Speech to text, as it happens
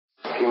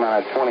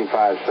T-minus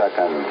 25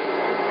 seconds.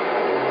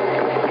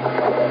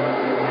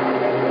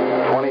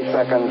 20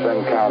 seconds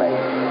and counting.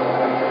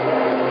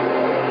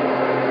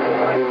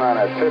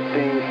 T-minus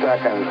 15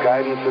 seconds.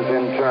 Guidance is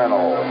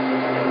internal.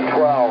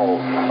 12,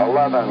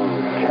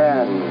 11,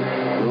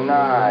 10,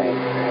 9.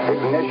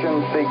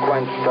 Ignition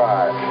sequence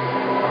start.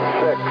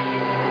 6,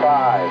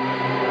 5,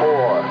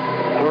 4,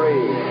 3,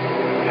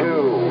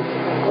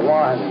 2,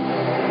 1,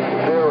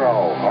 0.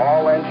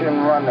 All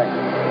engine running.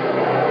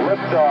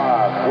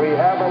 Liftoff. We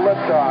have a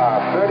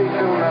liftoff. 32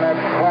 minutes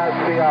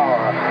past the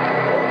hour.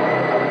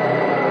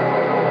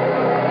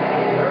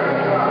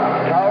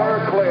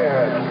 Tower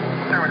cleared.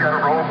 We got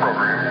a roll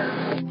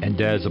program.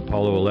 And as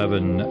Apollo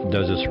 11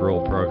 does its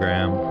roll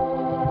program,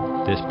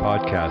 this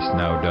podcast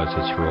now does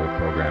its roll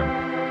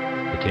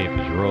program. The tape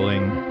is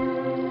rolling.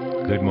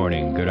 Good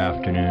morning, good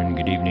afternoon,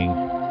 good evening,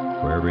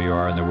 wherever you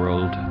are in the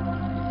world.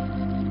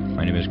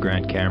 My name is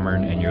Grant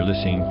Cameron, and you're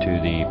listening to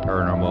the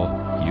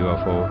Paranormal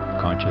UFO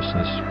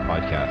Consciousness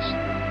Podcast.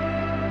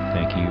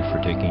 Thank you for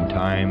taking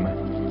time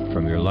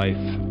from your life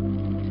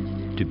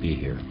to be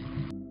here.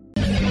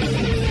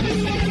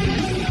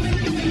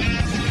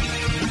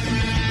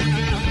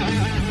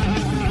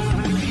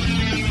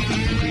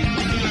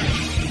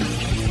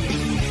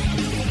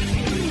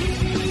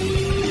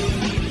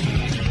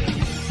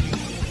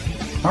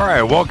 All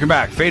right, welcome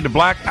back. Fade to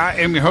Black. I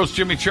am your host,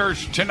 Jimmy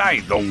Church.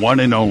 Tonight, the one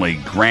and only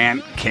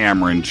Grant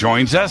Cameron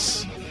joins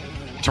us.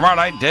 Tomorrow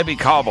night, Debbie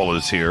Cobble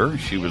is here.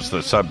 She was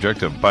the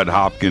subject of Bud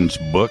Hopkins'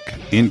 book,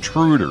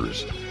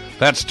 Intruders.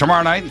 That's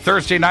tomorrow night.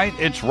 Thursday night,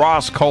 it's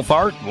Ross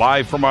Coulthart,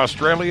 live from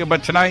Australia.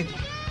 But tonight,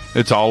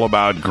 it's all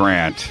about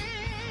Grant.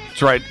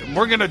 That's right.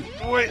 We're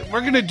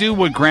gonna do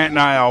what Grant and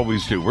I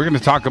always do. We're going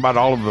to talk about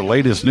all of the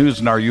latest news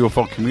in our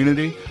UFO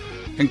community,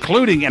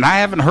 including, and I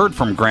haven't heard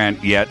from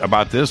Grant yet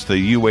about this,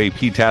 the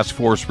UAP Task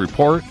Force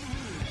report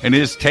and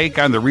his take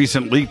on the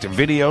recent leaked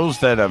videos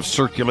that have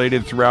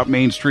circulated throughout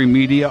mainstream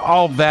media,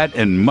 all that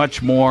and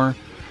much more.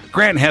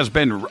 Grant has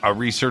been a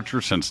researcher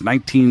since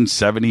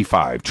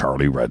 1975,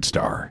 Charlie Red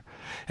Star,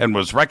 and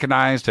was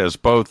recognized as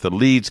both the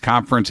Leeds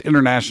Conference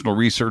International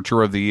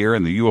Researcher of the Year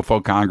and the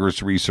UFO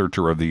Congress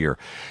Researcher of the Year.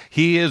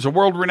 He is a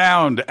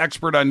world-renowned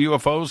expert on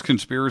UFOs,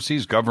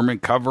 conspiracies,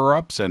 government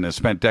cover-ups, and has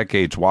spent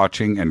decades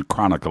watching and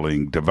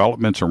chronicling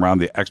developments around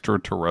the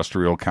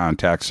extraterrestrial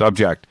contact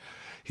subject.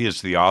 He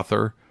is the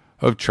author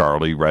of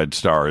Charlie Red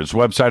Star. His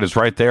website is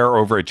right there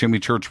over at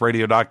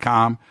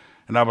jimmychurchradio.com,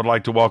 and I would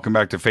like to welcome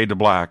back to Fade to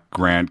Black,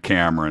 Grant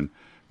Cameron.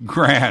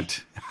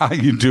 Grant, how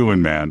you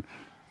doing, man?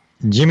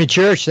 Jimmy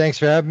Church, thanks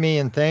for having me,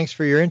 and thanks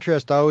for your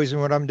interest always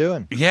in what I'm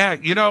doing. Yeah,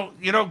 you know,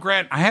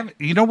 Grant,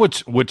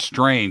 what's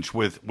strange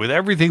with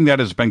everything that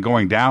has been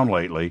going down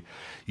lately,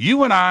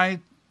 you and I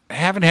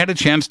haven't had a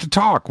chance to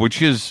talk,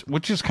 which is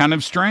kind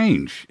of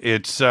strange.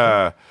 It's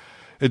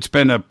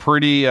been a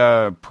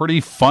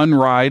pretty fun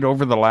ride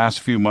over the last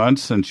few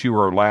months since you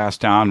were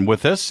last on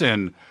with us,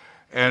 and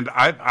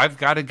I've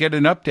got to get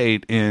an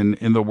update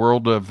in the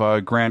world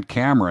of Grant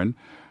Cameron,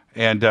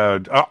 and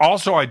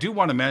also I do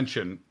want to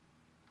mention.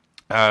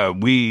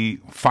 We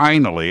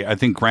finally, I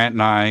think Grant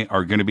and I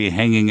are going to be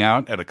hanging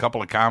out at a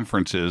couple of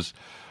conferences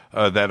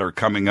that are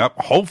coming up.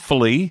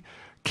 Hopefully,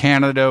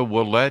 Canada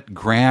will let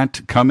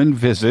Grant come and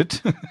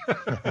visit.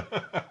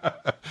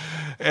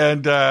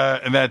 and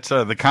that's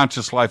the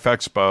Conscious Life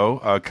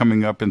Expo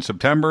coming up in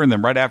September. And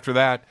then right after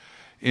that,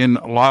 in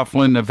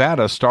Laughlin,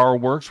 Nevada, Star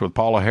Works with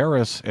Paula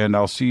Harris. And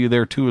I'll see you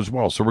there, too, as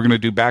well. So we're going to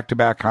do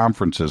back-to-back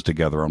conferences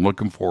together. I'm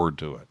looking forward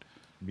to it.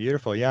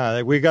 Beautiful.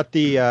 Yeah, we got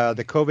the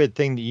COVID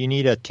thing that you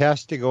need a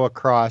test to go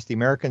across. The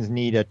Americans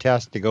need a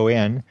test to go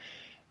in.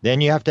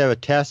 Then you have to have a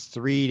test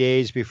 3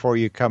 days before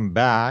you come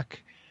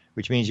back,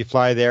 which means you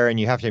fly there and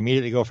you have to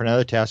immediately go for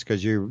another test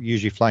because you're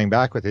usually flying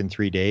back within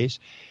 3 days.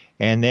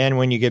 And then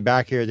when you get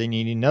back here, then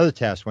you need another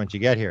test once you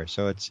get here.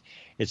 So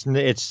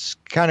it's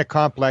kind of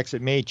complex.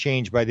 It may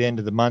change by the end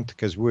of the month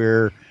because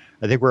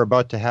I think we're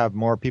about to have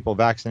more people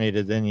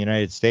vaccinated than the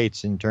United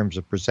States in terms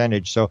of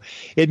percentage. So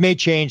it may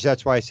change.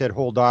 That's why I said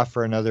hold off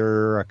for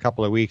a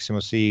couple of weeks, and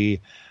we'll see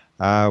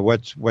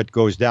what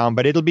goes down.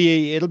 But it'll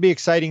be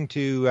exciting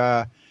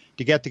to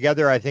get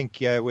together. I think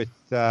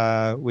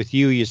with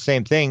you,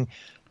 same thing.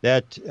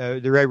 That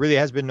there really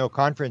has been no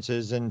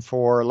conferences, and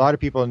for a lot of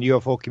people in the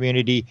UFO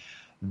community,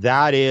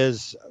 that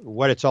is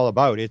what it's all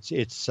about. It's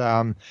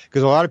because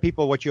a lot of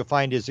people, what you'll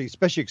find is,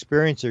 especially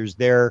experiencers,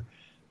 they're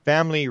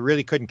family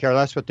really couldn't care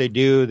less what they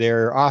do.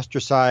 They're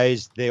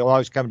ostracized. They'll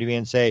always come to me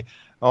and say,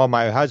 oh,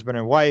 my husband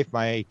and wife,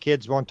 my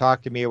kids won't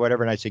talk to me or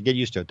whatever. And I say, get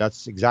used to it.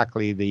 That's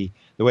exactly the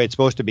way it's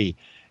supposed to be.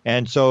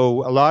 And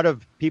so a lot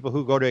of people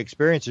who go to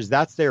experiencers,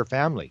 that's their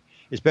family,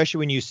 especially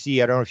when you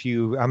see, I don't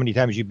know how many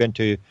times you've been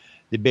to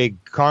the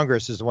big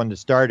Congress is the one that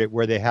started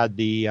where they had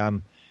the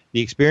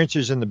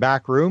experiencers in the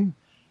back room,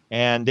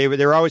 and they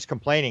were always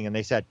complaining, and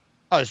they said,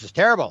 oh, this is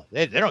terrible.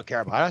 They don't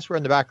care about us. We're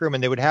in the back room,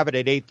 and they would have it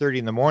at 8:30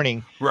 in the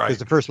morning because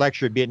the first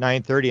lecture would be at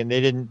 9:30,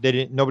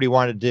 and nobody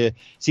wanted to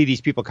see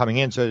these people coming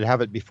in, so they'd have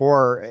it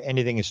before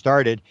anything is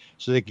started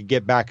so they could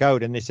get back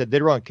out. And they said they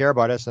don't care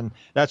about us, and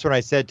that's when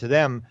I said to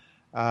them,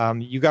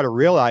 you got to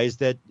realize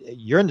that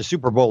you're in the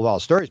Super Bowl of all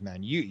stories,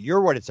 man.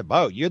 You're what it's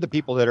about. You're the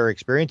people that are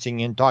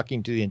experiencing and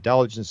talking to the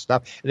intelligence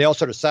stuff. And they all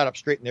sort of sat up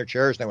straight in their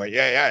chairs and they went,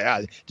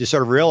 yeah. Just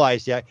sort of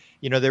realized,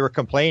 they were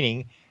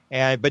complaining.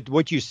 But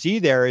what you see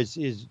there is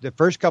the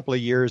first couple of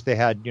years they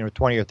had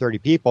 20 or 30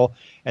 people,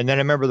 and then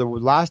I remember the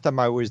last time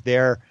I was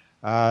there,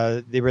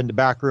 they were in the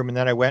back room, and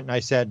then I went and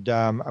I said,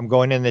 I'm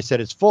going in. They said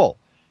it's full,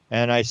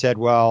 and I said,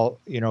 well,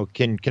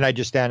 can I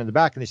just stand in the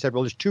back? And they said,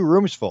 well, there's 2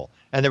 rooms full,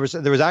 and there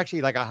was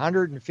actually like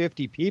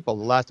 150 people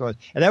the last time,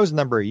 and that was a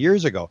number of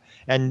years ago.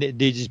 And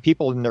these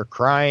people and they're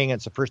crying.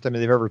 It's the first time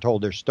they've ever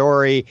told their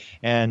story,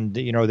 and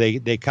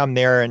they come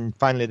there and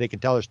finally they can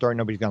tell their story.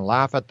 Nobody's going to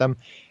laugh at them.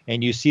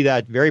 And you see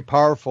that very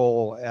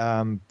powerful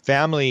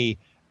family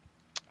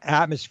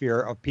atmosphere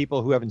of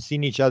people who haven't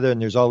seen each other,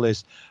 and there's all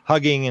this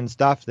hugging and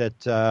stuff. That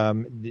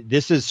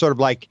this is sort of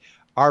like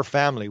our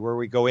family, where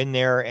we go in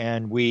there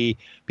and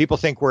people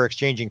think we're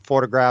exchanging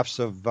photographs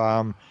of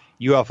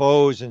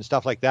UFOs and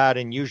stuff like that.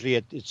 And usually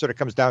it sort of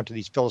comes down to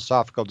these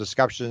philosophical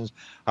discussions.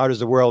 How does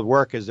the world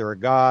work? Is there a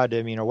God?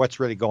 What's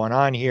really going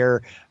on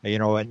here?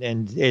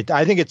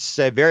 I think it's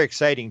very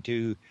exciting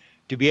to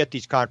be at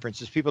these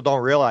conferences. People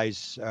don't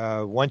realize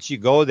once you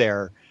go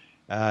there,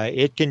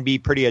 it can be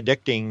pretty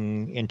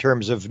addicting in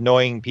terms of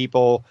knowing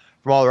people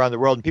from all around the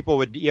world. And people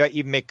would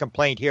even make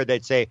complaint here.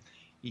 They'd say,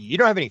 you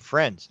don't have any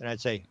friends. And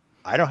I'd say,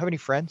 I don't have any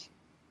friends.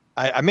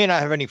 I may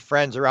not have any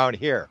friends around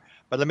here,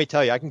 but let me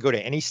tell you, I can go to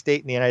any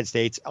state in the United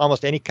States,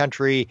 almost any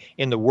country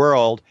in the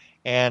world,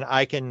 and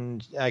I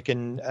can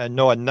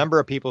know a number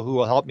of people who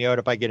will help me out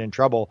if I get in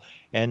trouble.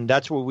 And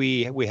that's what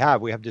we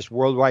have. We have this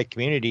worldwide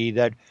community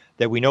that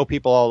we know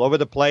people all over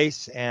the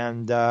place,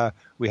 and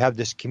we have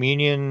this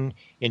communion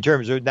in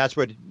terms of, that's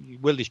what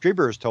Whitley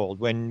Strieber was told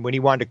when he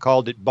wanted to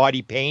call it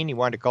Body Pain. He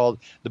wanted to call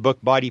the book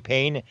Body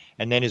Pain,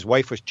 and then his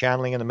wife was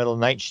channeling in the middle of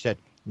the night. She said,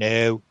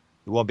 no,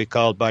 it won't be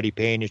called Body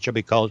Pain. It should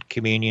be called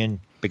communion,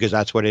 because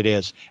that's what it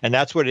is. And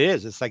that's what it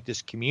is. It's like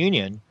this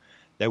communion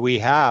that we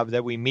have,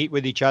 that we meet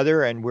with each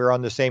other, and we're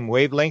on the same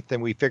wavelength,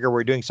 and we figure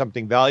we're doing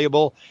something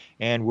valuable.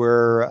 And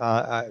we're,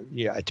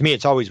 to me,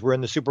 it's always, we're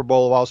in the Super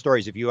Bowl of all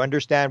stories. If you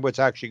understand what's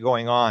actually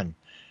going on,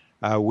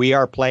 we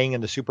are playing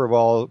in the Super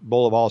Bowl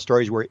of all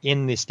stories. We're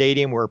in the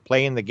stadium. We're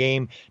playing the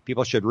game.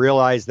 People should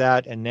realize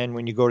that. And then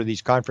when you go to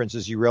these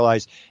conferences, you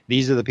realize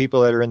these are the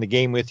people that are in the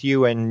game with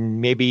you. And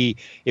maybe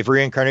if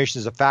reincarnation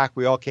is a fact,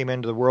 we all came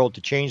into the world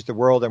to change the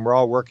world, and we're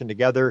all working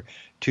together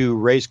to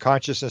raise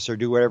consciousness or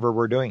do whatever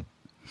we're doing.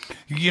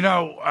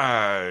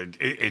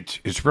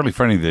 It's really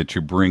funny that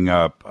you bring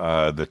up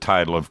the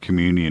title of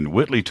communion.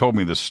 Whitley told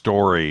me the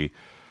story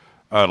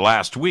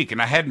last week, and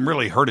I hadn't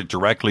really heard it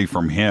directly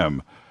from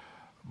him.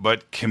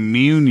 But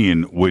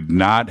Communion would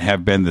not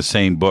have been the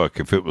same book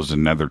if it was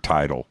another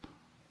title.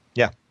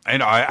 Yeah,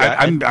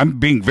 I'm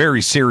being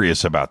very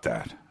serious about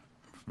that.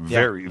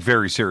 Very,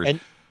 very serious.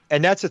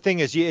 And that's the thing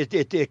is,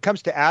 it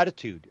comes to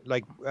attitude.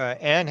 Like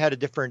Anne had a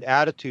different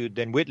attitude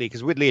than Whitley,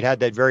 because Whitley had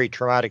that very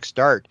traumatic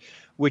start,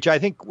 which I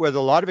think with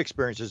a lot of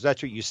experiences,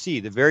 that's what you see.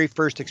 The very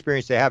first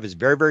experience they have is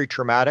very, very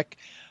traumatic.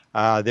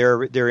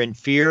 They're in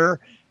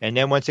fear. And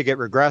then once they get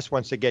regressed,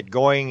 once they get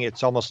going,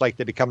 it's almost like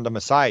they become the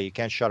Messiah. You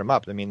can't shut them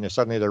up. I mean,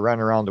 they're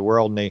running around the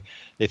world, and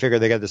they figure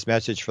they got this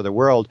message for the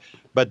world.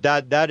 But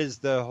that is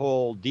the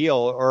whole deal.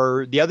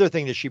 Or the other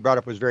thing that she brought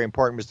up was very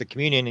important was the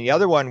communion. And the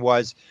other one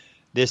was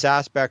this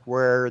aspect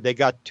where they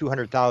got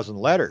 200,000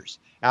 letters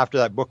after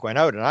that book went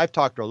out. And I've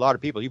talked to a lot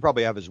of people. You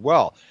probably have as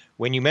well.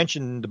 When you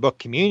mention the book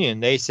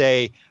Communion, they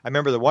say, I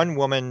remember the one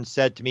woman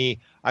said to me,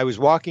 I was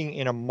walking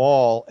in a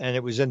mall, and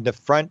it was in the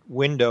front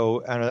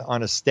window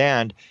on a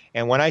stand.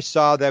 And when I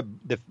saw the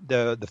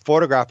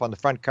photograph on the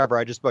front cover,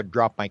 I just about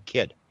dropped my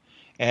kid.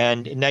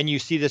 And then you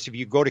see this, if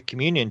you go to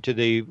Communion, to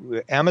the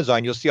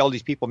Amazon, you'll see all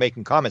these people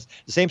making comments,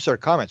 the same sort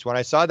of comments. When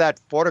I saw that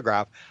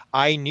photograph,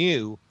 I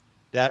knew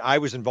that I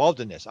was involved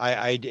in this.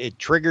 It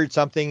triggered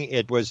something.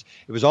 It was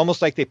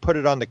almost like they put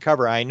it on the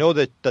cover. I know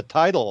that the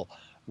title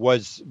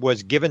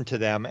was given to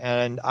them,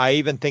 and I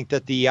even think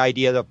that the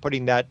idea of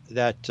putting that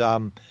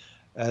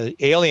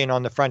alien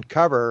on the front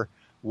cover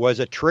was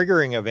a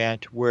triggering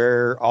event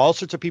where all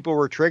sorts of people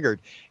were triggered.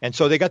 And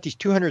so they got these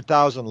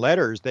 200,000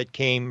 letters that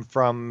came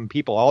from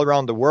people all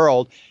around the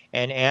world,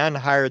 and Anne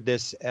hired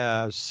this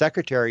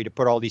secretary to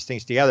put all these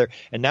things together.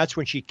 And that's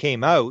when she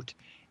came out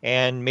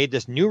and made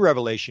this new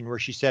revelation where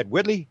she said,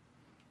 Whitley,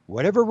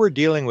 whatever we're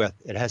dealing with,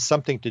 it has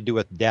something to do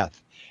with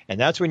death. And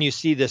that's when you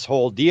see this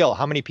whole deal.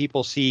 How many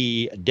people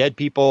see dead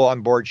people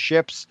on board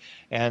ships,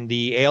 and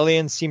the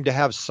aliens seem to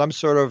have some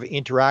sort of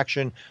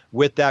interaction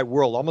with that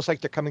world, almost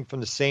like they're coming from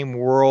the same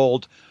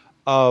world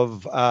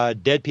of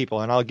dead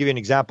people. And I'll give you an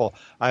example.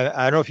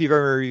 I don't know if you've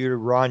ever heard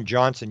of Ron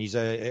Johnson. He's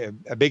a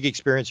big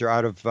experiencer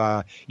out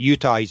of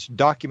Utah. He's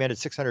documented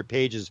 600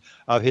 pages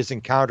of his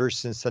encounters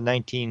since the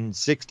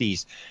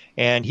 1960s.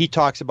 And he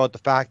talks about the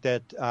fact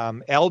that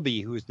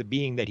Elby, who is the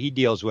being that he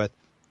deals with,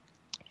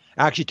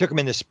 actually took him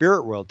in the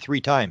spirit world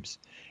 3 times.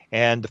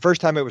 And the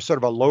first time it was sort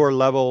of a lower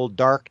level,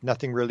 dark,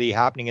 nothing really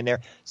happening in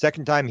there.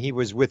 Second time he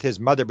was with his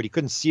mother, but he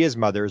couldn't see his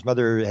mother. His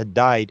mother had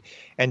died.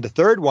 And the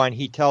third one,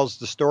 he tells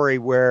the story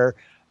where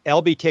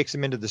LB takes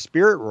him into the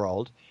spirit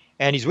world,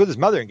 and he's with his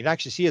mother and can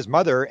actually see his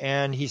mother.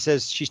 And he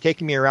says, she's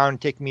taking me around,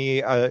 taking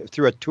me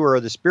through a tour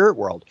of the spirit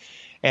world.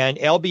 And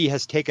LB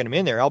has taken him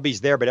in there.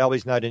 LB's there, but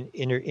LB's not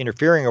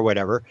interfering or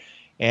whatever.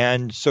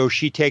 And so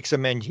she takes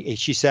him, and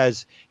he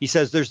says,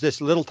 there's this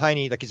little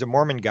tiny, like he's a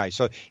Mormon guy.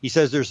 So he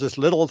says, there's this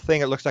little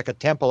thing that looks like a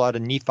temple out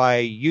of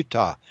Nephi,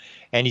 Utah.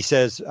 And he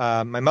says,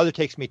 my mother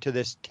takes me to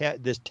this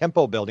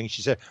temple building.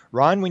 She said,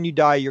 Ron, when you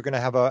die, you're going to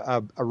have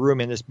a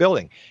room in this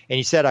building. And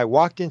he said, I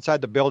walked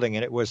inside the building,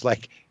 and it was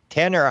like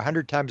 10 or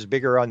 100 times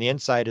bigger on the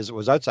inside as it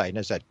was outside. And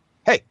I said,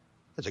 hey,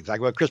 that's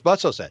exactly what Chris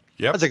Bledsoe said.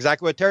 Yep. That's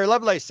exactly what Terry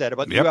Lovelace said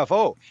about the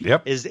UFO.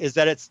 Yep. Is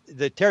that it's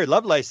the Terry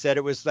Lovelace said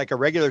it was like a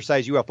regular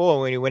size UFO,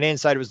 and when he went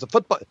inside, it was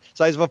the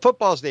size of a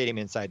football stadium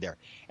inside there.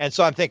 And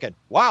so I'm thinking,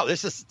 wow,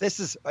 is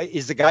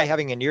the guy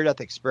having a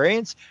near-death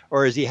experience,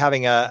 or is he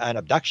having an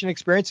abduction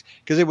experience?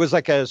 Because it was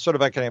like a sort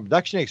of like an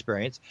abduction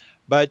experience.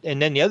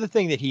 And then the other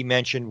thing that he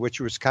mentioned, which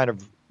was kind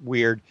of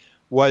weird,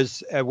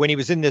 was when he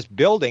was in this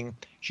building,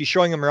 she's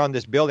showing him around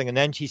this building, and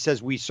then she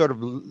says we sort of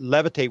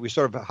levitate, we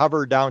sort of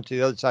hover down to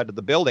the other side of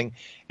the building,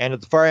 and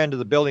at the far end of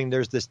the building,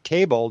 there's this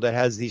table that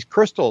has these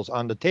crystals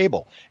on the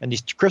table, and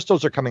these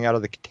crystals are coming out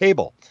of the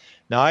table.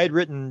 Now, I had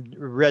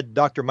read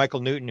Dr.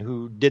 Michael Newton,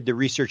 who did the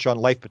research on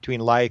life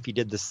between life. He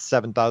did the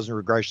 7,000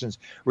 regressions,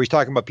 where he's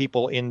talking about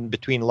people in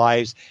between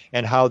lives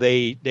and how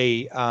they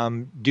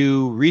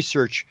do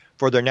research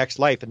for their next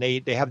life. And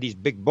they have these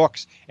big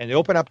books, and they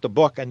open up the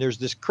book, and there's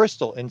this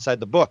crystal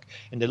inside the book.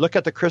 And they look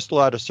at the crystal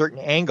at a certain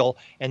angle,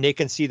 and they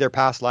can see their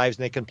past lives,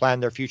 and they can plan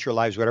their future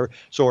lives, whatever.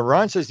 So when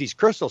Ron says these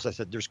crystals, I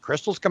said, there's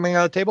crystals coming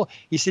out of the table?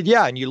 He said,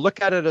 yeah. And you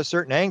look at it at a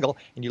certain angle,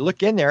 and you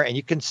look in there, and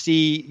you can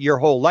see your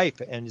whole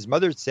life. And his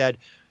mother said,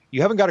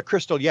 you haven't got a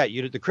crystal yet.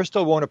 The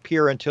crystal won't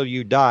appear until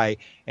you die,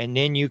 and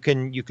then you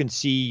can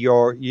see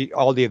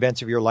all the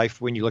events of your life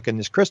when you look in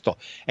this crystal.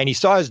 And he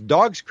saw his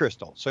dog's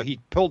crystal, so he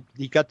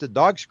got the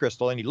dog's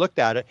crystal, and he looked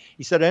at it.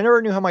 He said, I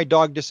never knew how my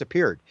dog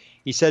disappeared.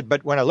 He said,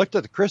 but when I looked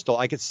at the crystal,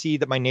 I could see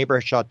that my neighbor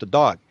had shot the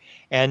dog.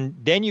 And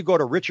then you go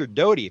to Richard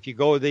Doty. If you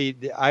go,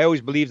 I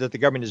always believe that the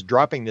government is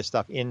dropping this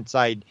stuff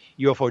inside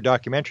UFO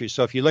documentaries.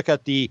 So if you look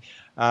at the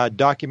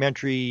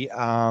documentary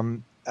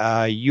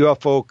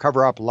UFO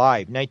Cover-Up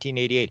Live,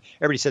 1988.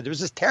 Everybody said there was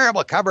this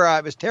terrible cover-up.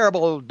 It was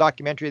terrible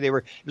documentary.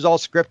 It was all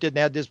scripted and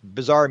they had this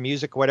bizarre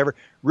music or whatever.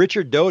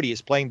 Richard Doty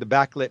is playing the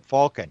backlit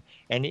Falcon.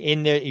 And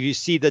in there, you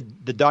see the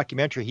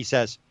documentary, he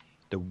says,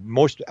 the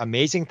most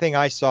amazing thing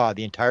I saw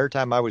the entire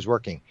time I was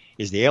working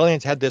is the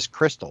aliens had this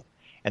crystal.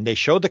 And they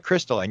showed the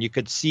crystal, and you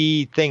could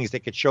see things. They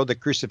could show the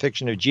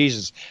crucifixion of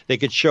Jesus. They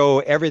could show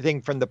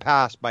everything from the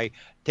past by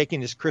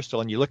taking this crystal,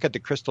 and you look at the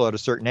crystal at a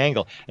certain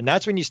angle. And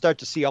that's when you start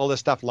to see all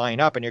this stuff line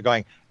up, and you're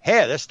going,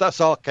 hey, this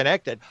stuff's all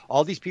connected.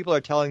 All these people are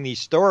telling these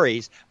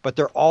stories, but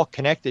they're all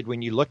connected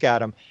when you look at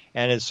them.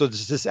 And so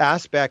there's this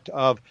aspect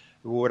of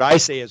what I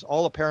say is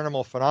all the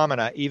paranormal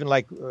phenomena, even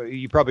like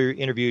you probably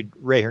interviewed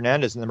Ray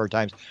Hernandez a number of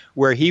times,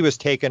 where he was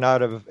taken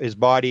out of his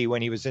body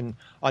when he was on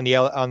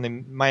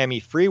the Miami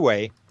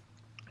freeway,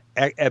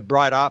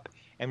 brought up,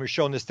 and we're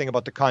showing this thing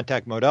about the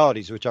contact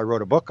modalities, which I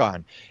wrote a book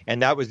on.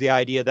 And that was the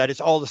idea that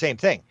it's all the same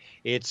thing.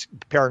 It's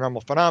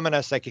paranormal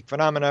phenomena, psychic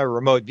phenomena,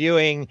 remote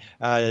viewing,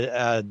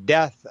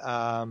 death,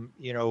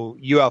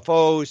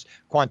 UFOs,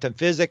 quantum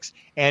physics,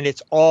 and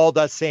it's all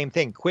the same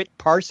thing. Quit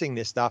parsing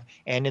this stuff,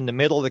 and in the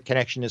middle, the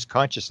connection is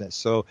consciousness.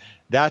 So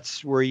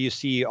that's where you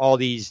see all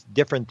these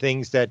different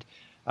things that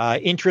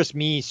interest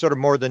me sort of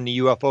more than the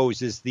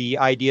UFOs, is the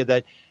idea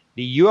that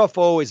the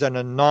UFO is an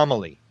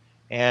anomaly.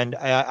 And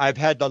I've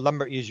had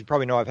as you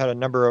probably know, I've had a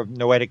number of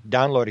noetic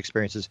download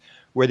experiences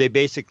where they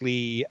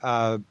basically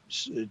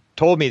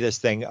told me this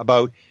thing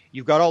about,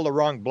 you've got all the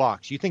wrong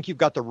blocks. You think you've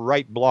got the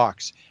right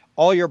blocks.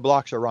 All your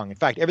blocks are wrong. In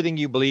fact, everything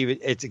you believe,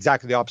 it's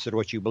exactly the opposite of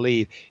what you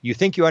believe. You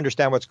think you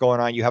understand what's going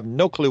on. You have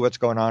no clue what's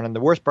going on. And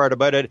the worst part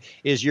about it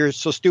is you're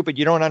so stupid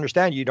you don't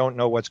understand. You don't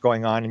know what's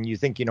going on, and you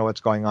think you know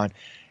what's going on.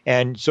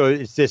 And so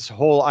it's this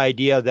whole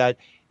idea that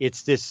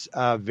it's this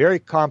very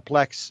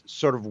complex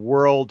sort of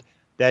world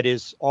that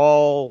is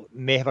all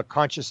may have a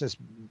consciousness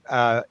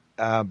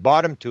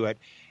bottom to it,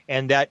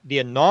 and that the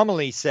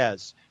anomaly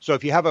says, so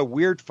if you have a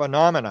weird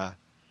phenomena,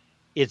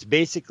 it's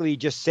basically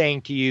just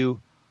saying to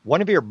you,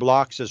 one of your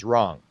blocks is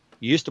wrong.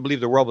 You used to believe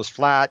the world was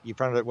flat. You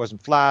found out it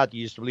wasn't flat.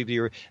 You used to believe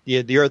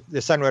the earth,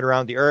 the sun went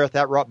around the earth.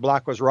 That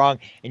block was wrong,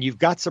 and you've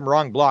got some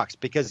wrong blocks,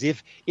 because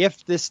if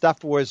this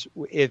stuff was,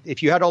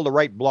 if you had all the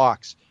right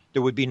blocks,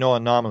 there would be no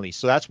anomaly.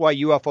 So that's why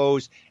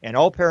UFOs and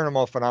all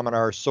paranormal phenomena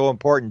are so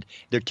important.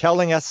 They're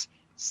telling us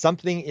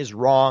something is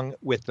wrong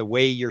with the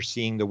way you're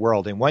seeing the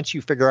world. And once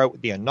you figure out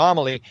the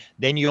anomaly,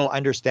 then you'll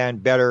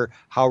understand better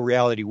how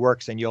reality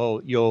works, and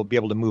you'll be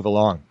able to move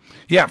along.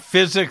 Yeah,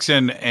 physics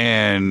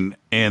and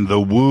the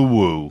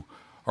woo-woo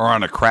are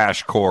on a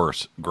crash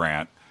course,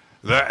 Grant.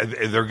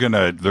 They're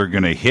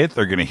gonna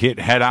hit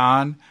head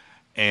on,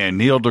 and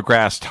Neil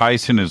deGrasse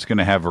Tyson is going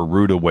to have a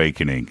rude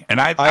awakening. And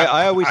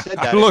I always said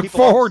that. I look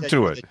People always forward said,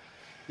 to it.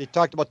 They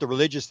talked about the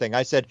religious thing.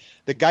 I said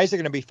the guys that are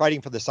going to be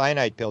fighting for the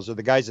cyanide pills are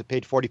the guys that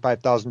paid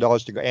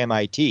 $45,000 to go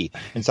MIT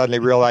and suddenly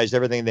realized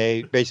everything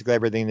they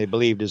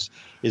believed is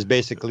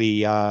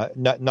basically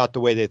not the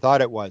way they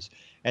thought it was.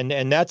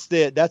 And that's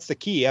the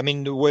key. I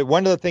mean,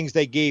 one of the things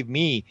they gave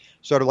me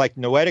sort of like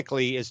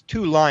noetically is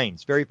 2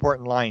 lines, very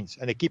important lines,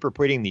 and they keep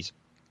repeating these.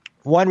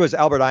 One was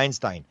Albert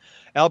Einstein.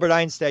 Albert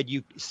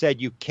Einstein said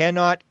you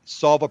cannot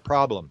solve a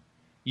problem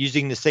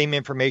using the same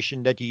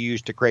information that you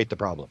use to create the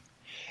problem.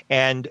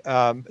 And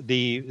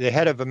the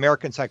head of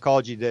American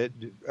psychology,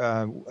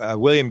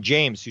 William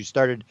James, who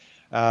started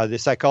the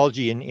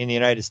psychology in the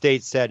United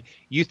States, said,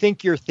 you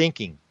think you're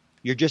thinking,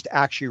 you're just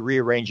actually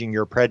rearranging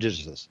your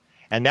prejudices.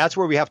 And that's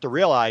where we have to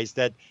realize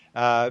that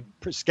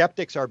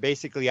skeptics are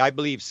basically, I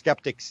believe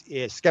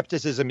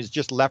skepticism is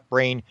just left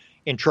brain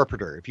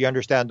interpreter. If you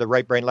understand the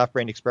right brain, left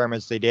brain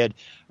experiments they did,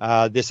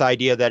 this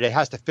idea that it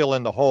has to fill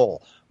in the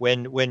hole.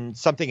 When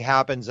something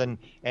happens and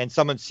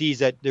someone sees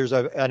that there's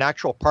an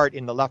actual part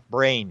in the left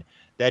brain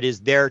that is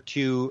there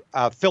to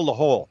fill the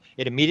hole,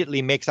 it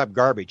immediately makes up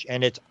garbage.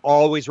 And it's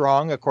always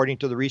wrong, according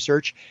to the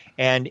research.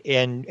 And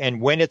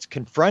when it's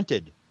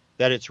confronted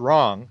that it's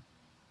wrong,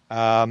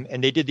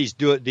 and they did these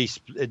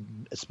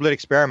split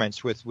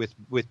experiments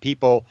with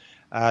people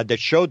that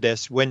showed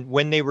this.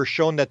 When they were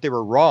shown that they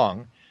were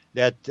wrong,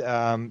 that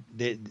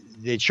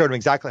they showed them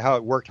exactly how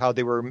it worked, how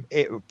they were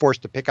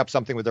forced to pick up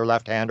something with their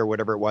left hand or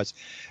whatever it was.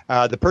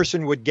 The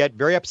person would get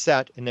very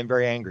upset and then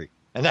very angry,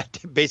 and that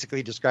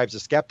basically describes a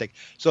skeptic.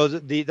 So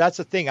that's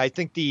the thing. I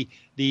think the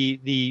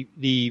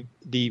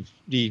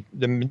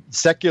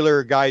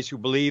secular guys who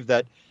believe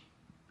that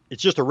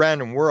it's just a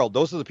random world,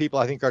 those are the people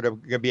I think are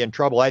going to be in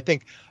trouble. I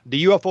think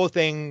the UFO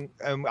thing,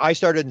 I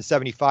started in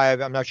 75.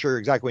 I'm not sure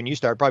exactly when you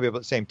started, probably about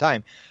the same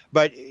time.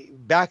 But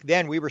back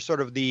then, we were sort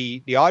of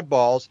the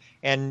oddballs.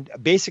 And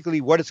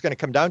basically what it's going to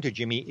come down to,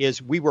 Jimmy,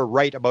 is we were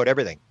right about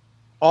everything.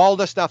 All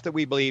the stuff that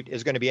we believed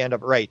is going to end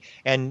up right.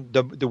 And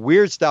the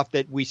weird stuff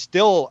that we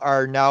still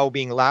are now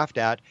being laughed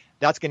at,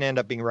 that's going to end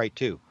up being right,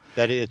 too.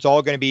 That it's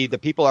all going to be, the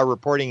people are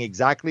reporting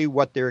exactly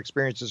what their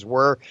experiences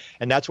were.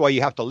 And that's why you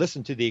have to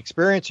listen to the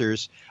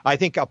experiencers, I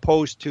think,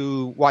 opposed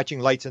to watching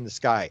lights in the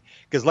sky.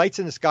 Because lights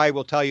in the sky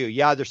will tell you,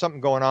 yeah, there's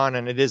something going on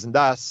and it isn't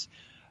us.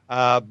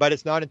 But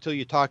it's not until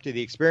you talk to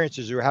the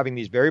experiencers who are having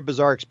these very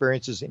bizarre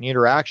experiences and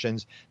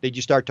interactions that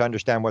you start to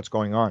understand what's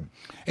going on.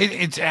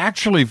 It's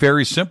actually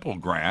very simple,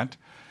 Grant.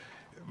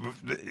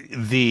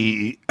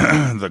 The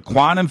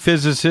quantum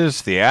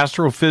physicists, the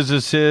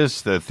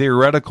astrophysicists, the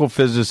theoretical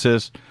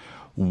physicists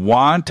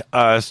want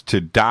us to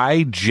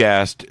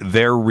digest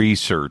their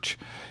research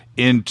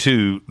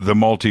into the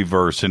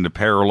multiverse, into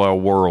parallel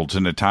worlds,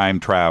 into time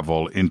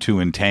travel, into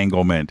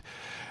entanglement,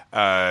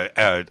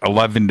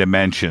 11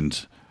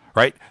 dimensions,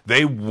 right?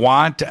 They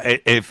want,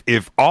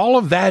 if all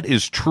of that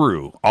is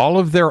true, all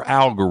of their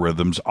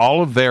algorithms,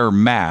 all of their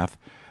math,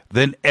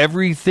 then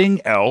everything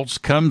else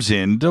comes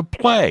into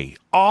play.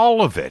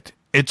 All of it.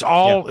 It's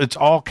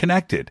all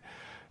connected.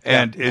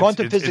 And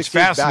quantum physics it's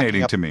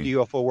fascinating is to me. The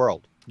UFO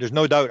world. There's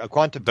no doubt.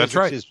 Quantum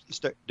physics is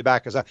to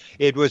back us up.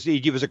 It was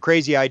a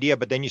crazy idea,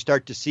 but then you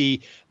start to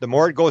see the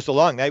more it goes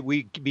along, that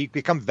we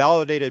become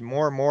validated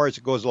more and more as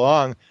it goes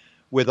along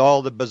with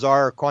all the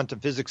bizarre quantum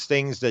physics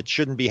things that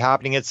shouldn't be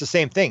happening. It's the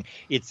same thing.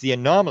 It's the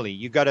anomaly.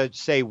 You got to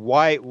say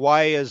why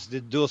is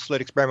the dual slit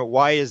experiment?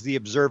 Why is the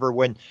observer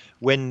when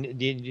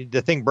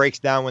the thing breaks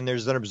down, when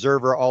there's an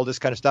observer, all this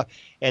kind of stuff.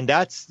 And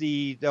that's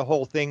the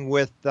whole thing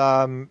with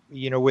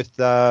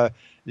the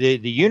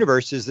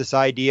universe is this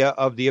idea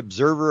of the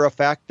observer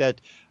effect,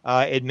 that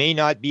it may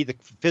not be the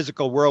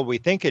physical world we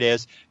think it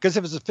is, because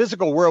if it's the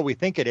physical world we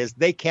think it is,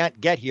 they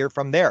can't get here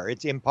from there.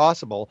 It's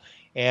impossible.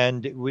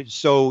 And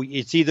so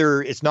it's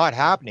either it's not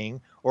happening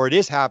or it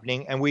is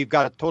happening, and we've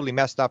got it totally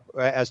messed up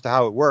as to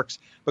how it works.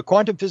 But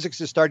quantum physics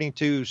is starting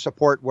to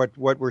support what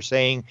we're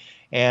saying.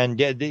 And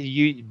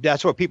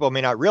that's what people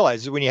may not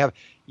realize is when you have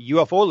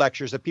UFO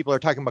lectures that people are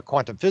talking about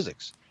quantum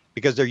physics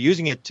because they're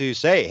using it to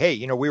say,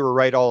 hey, we were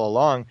right all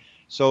along.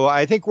 So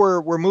I think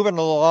we're moving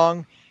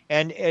along,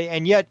 and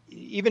yet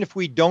even if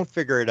we don't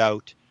figure it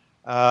out,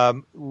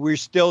 we're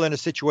still in a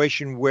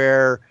situation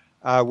where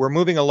we're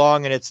moving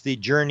along, and it's the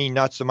journey,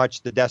 not so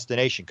much the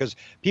destination. Because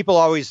people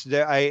always,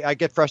 I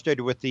get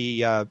frustrated with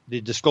the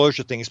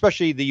disclosure thing,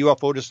 especially the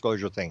UFO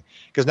disclosure thing.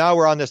 Because now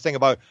we're on this thing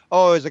about,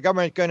 is the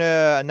government going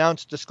to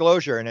announce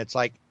disclosure? And it's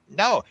like,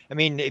 no. I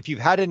mean, if you've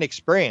had an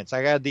experience,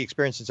 I had the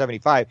experience in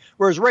 75,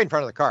 where it was right in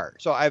front of the car.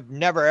 So I've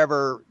never,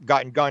 ever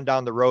gone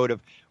down the road of,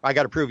 I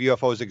got to prove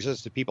UFOs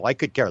exist to people. I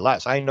could care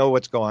less. I know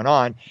what's going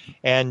on.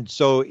 And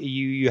so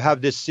you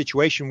have this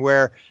situation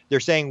where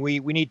they're saying we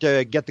need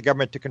to get the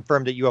government to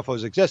confirm that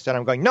UFOs exist. And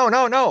I'm going, no.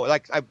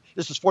 Like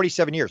this is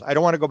 47 years. I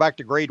don't want to go back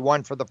to grade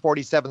 1 for the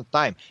 47th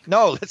time.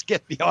 No, let's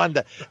get beyond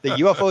the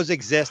UFOs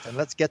exist, and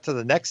let's get to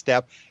the next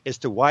step as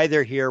to why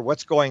they're here,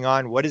 what's going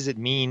on, what does it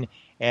mean.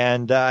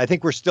 And I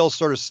think we're still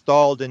sort of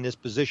stalled in this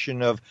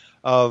position of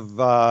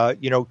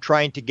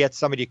trying to get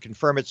somebody to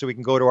confirm it so we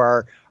can go to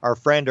our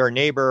friend or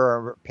neighbor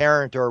or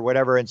parent or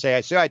whatever and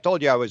say, I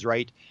told you I was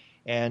right.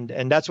 And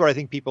that's what I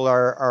think people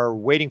are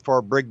waiting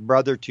for Big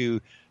Brother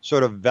to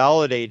sort of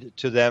validate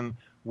to them,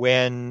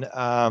 when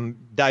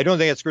I don't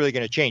think it's really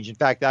going to change. In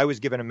fact, I was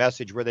given a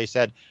message where they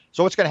said,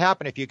 so what's going to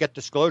happen if you get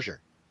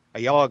disclosure? Are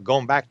y'all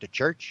going back to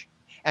church?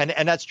 And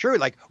that's true.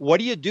 Like, what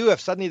do you do if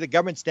suddenly the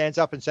government stands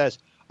up and says,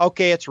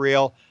 okay, it's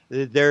real,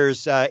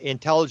 there's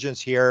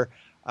intelligence here,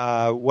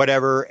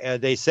 whatever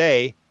they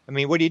say? I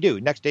mean, what do you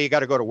do? Next day, you got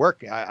to go to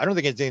work. I don't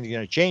think anything's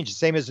going to change. The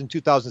same as in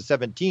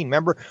 2017.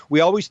 Remember,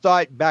 we always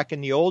thought back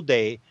in the old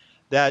day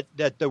that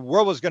the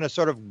world was going to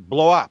sort of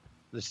blow up.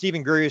 The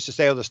Stephen Greer used to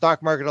say, the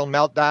stock market will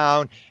melt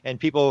down and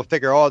people will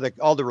figure, all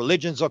the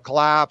religions will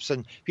collapse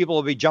and people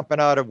will be jumping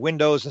out of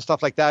windows and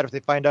stuff like that if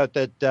they find out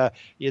that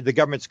the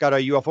government's got a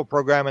UFO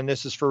program and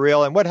this is for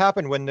real. And what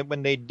happened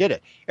when they did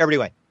it? Everybody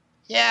went,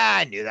 yeah,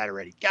 I knew that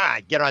already.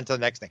 God, get on to the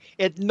next thing.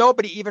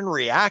 Nobody even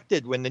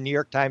reacted when the New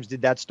York Times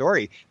did that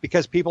story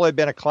because people had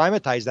been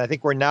acclimatized. And I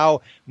think we're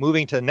now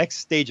moving to the next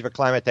stage of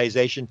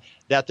acclimatization,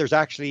 that there's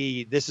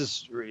actually, this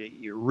is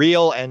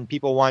real and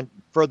people want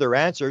further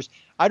answers.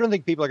 I don't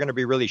think people are going to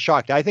be really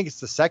shocked. I think it's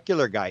the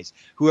secular guys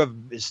who have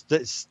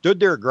stood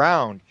their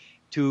ground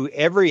to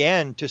every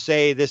end to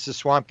say this is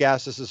swamp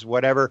gas, this is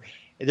whatever.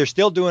 They're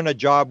still doing a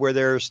job where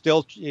they're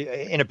still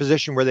in a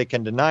position where they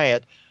can deny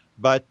it.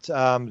 But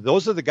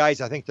those are the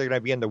guys I think they're going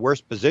to be in the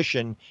worst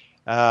position.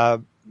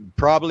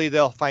 Probably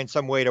they'll find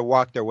some way to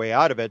walk their way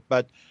out of it,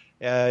 but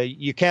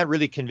you can't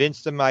really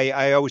convince them.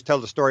 I always tell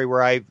the story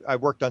where I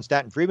worked on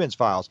Stanton Friedman's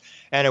files,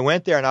 and I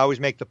went there and I always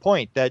make the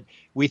point that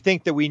we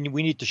think that we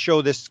need to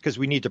show this because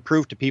we need to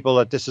prove to people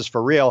that this is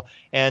for real.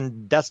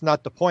 And that's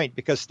not the point,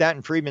 because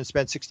Stanton Friedman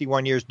spent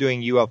 61 years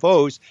doing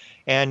UFOs.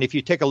 And if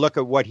you take a look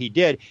at what he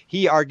did,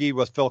 he argued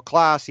with Phil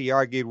Klass, he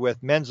argued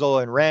with Menzel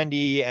and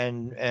Randy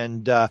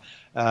and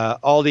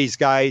all these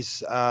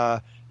guys,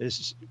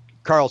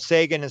 Carl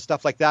Sagan and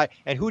stuff like that.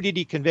 And who did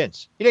he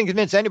convince? He didn't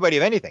convince anybody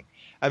of anything.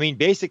 I mean,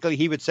 basically,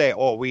 he would say,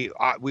 we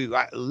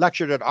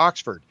lectured at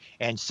Oxford,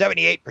 and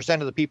 78%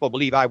 of the people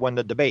believe I won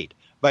the debate.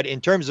 But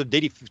in terms of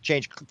did he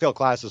change Phil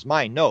Klass's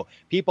mind? No.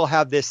 People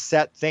have this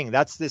set thing.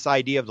 That's this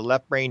idea of the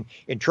left brain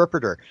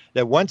interpreter,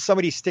 that once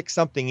somebody sticks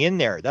something in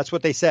there, that's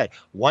what they said.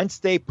 Once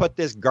they put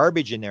this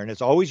garbage in there, and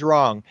it's always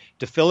wrong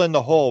to fill in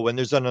the hole when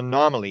there's an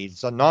anomaly.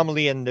 It's an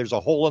anomaly and there's a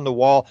hole in the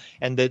wall,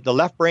 and the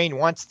left brain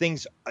wants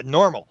things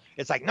normal.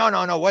 It's like, no.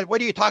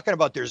 What are you talking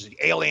about? There's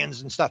aliens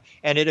and stuff.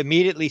 And it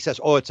immediately says,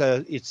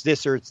 it's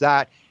this or it's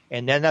that.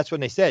 And then that's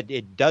when they said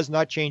it does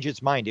not change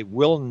its mind. It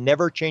will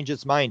never change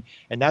its mind.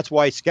 And that's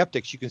why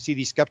skeptics, you can see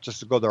these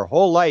skeptics go their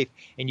whole life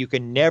and you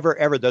can never,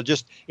 ever,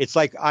 it's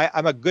like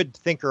I'm a good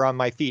thinker on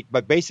my feet.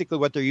 But basically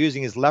what they're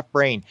using is left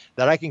brain,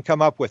 that I can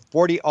come up with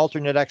 40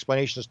 alternate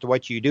explanations to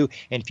what you do.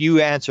 And if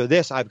you answer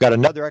this, I've got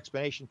another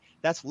explanation.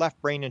 That's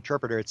left brain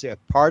interpreter. It's a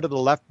part of the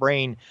left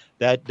brain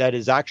that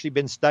has actually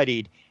been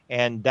studied.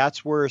 And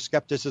that's where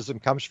skepticism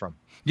comes from.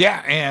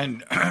 Yeah.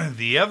 And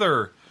the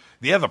other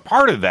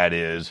part of that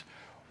is,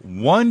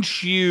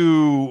 once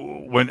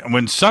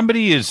when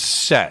somebody is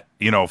set,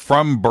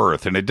 from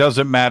birth, and it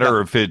doesn't matter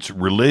if it's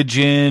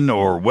religion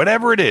or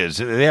whatever it is,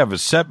 they have a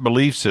set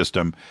belief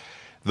system.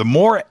 The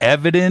more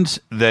evidence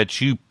that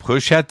you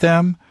push at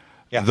them,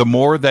 the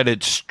more that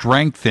it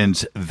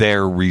strengthens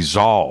their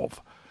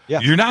resolve. Yeah.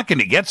 You're not going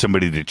to get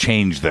somebody to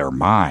change their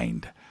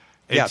mind.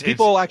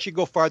 People actually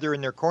go farther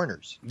in their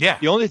corners. Yeah.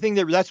 The only thing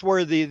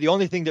the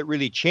only thing that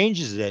really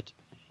changes it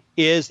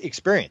is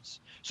experience.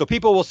 So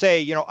people will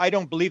say, I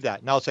don't believe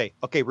that. And I'll say,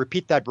 okay,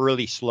 repeat that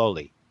really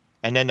slowly.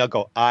 And then they'll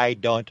go, I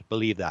don't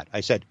believe that.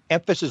 I said,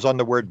 emphasis on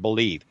the word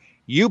believe.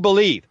 You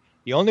believe.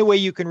 The only way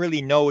you can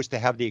really know is to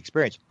have the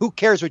experience. Who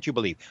cares what you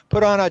believe?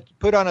 Put on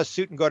a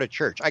suit and go to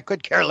church. I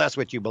could care less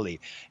what you believe.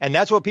 And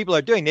that's what people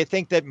are doing. They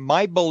think that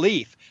my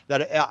belief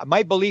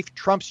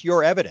trumps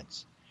your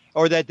evidence.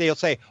 Or that they'll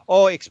say,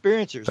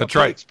 experiencers. That's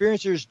right.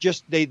 Experiencers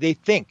just, they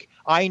think.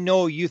 I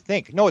know you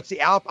think. No, it's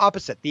the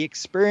opposite. The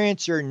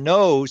experiencer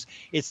knows.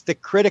 It's the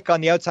critic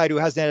on the outside who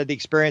hasn't had the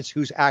experience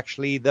who's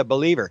actually the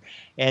believer.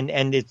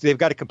 And they've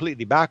got it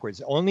completely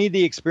backwards. Only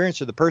the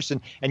experiencer, the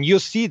person, and you'll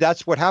see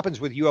that's what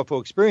happens with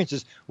UFO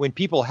experiences. When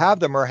people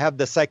have them or have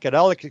the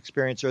psychedelic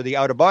experience or the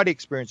out-of-body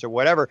experience or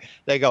whatever,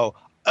 they go,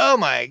 oh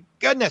my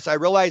goodness, I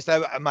realized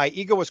my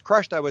ego was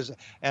crushed.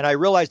 I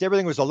realized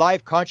everything was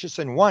alive, conscious,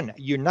 and one.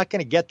 You're not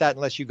going to get that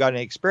unless you got an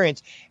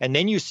experience. And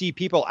then you see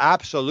people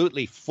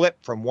absolutely flip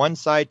from one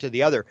side to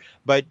the other.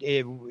 But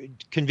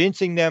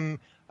convincing them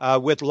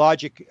with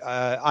logic,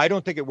 I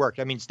don't think it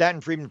worked. I mean,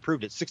 Stanton Friedman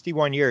proved it,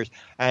 61 years.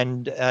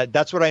 And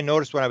that's what I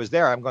noticed when I was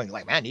there. I'm going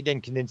like, man, he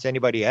didn't convince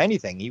anybody of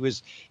anything. He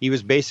was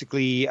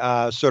basically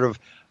sort of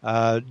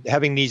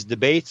having these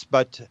debates,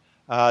 but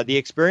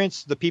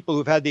The people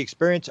who've had the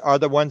experience are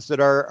the ones that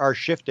are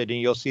shifted.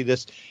 And you'll see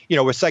this,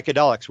 with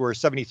psychedelics, where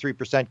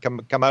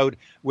 73% come out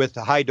with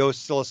high dose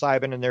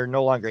psilocybin and they're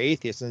no longer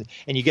atheists. And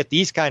you get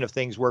these kind of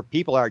things where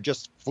people are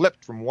just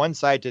flipped from one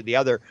side to the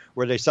other,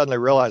 where they suddenly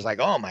realize, like,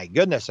 oh my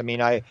goodness, I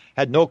mean, I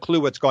had no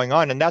clue what's going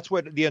on. And that's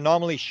what the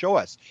anomalies show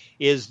us,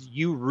 is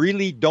you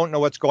really don't know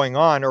what's going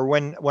on. Or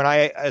when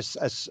I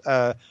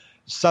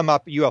sum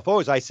up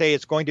UFOs, I say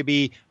it's going to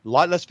be a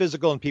lot less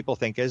physical than people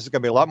think it is. It's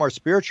going to be a lot more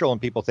spiritual than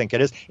people think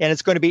it is. And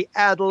it's going to be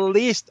at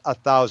least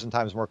 1,000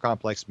 times more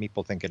complex than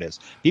people think it is.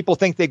 People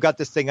think they've got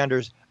this thing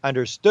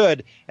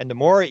understood. And the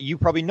more, you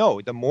probably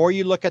know, the more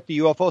you look at the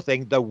UFO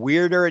thing, the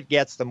weirder it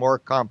gets, the more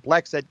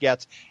complex it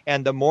gets,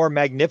 and the more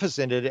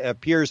magnificent it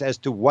appears as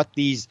to what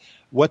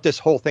this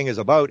whole thing is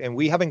about. And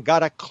we haven't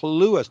got a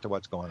clue as to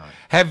what's going on.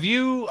 Have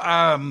you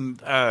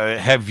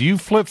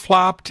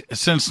flip-flopped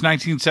since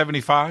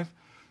 1975?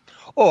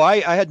 Oh,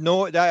 I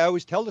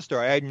always tell the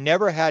story. I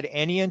never had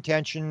any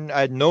intention.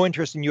 I had no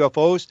interest in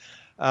UFOs.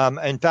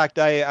 In fact,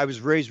 I was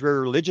raised very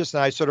religious,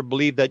 and I sort of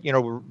believe that,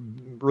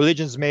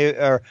 religions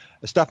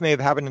stuff may have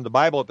happened in the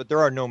Bible, but there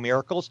are no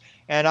miracles.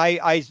 And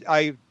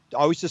I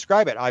always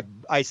describe it.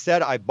 I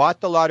said I bought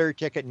the lottery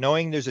ticket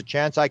knowing there's a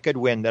chance I could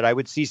win, that I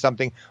would see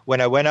something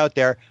when I went out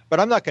there, but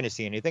I'm not going to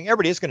see anything.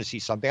 Everybody is going to see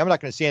something. I'm not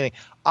going to see anything.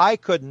 I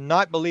could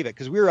not believe it,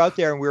 because we were out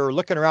there and we were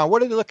looking around.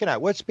 What are they looking at?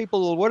 What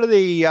are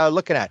they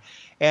looking at?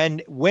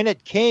 And when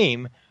it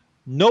came,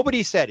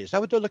 nobody said, is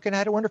that what they're looking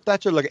at? I wonder if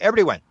that's what they're looking at.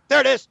 Everybody went, there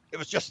it is. It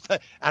was just, and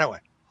I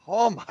went,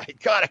 oh my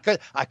God,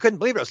 I couldn't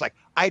believe it. It was like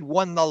I'd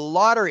won the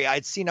lottery.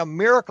 I'd seen a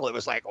miracle. It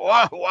was like,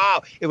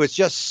 wow. It was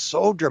just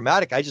so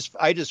dramatic. I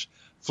just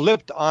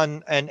flipped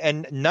on,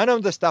 and none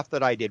of the stuff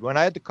that I did. When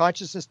I had the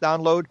consciousness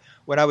download,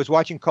 when I was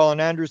watching Colin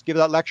Andrews give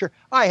that lecture,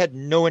 I had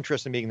no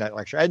interest in being that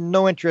lecture. I had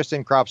no interest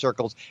in crop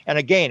circles. And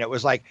again, it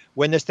was like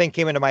when this thing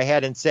came into my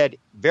head and said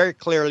very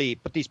clearly,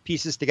 put these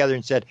pieces together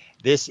and said,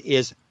 this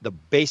is the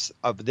base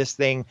of this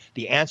thing.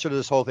 The answer to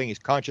this whole thing is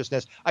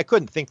consciousness. I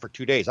couldn't think for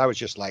 2 days. I was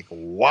just like,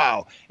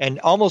 wow. And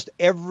almost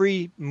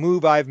every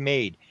move I've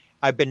made,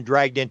 I've been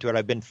dragged into it.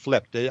 I've been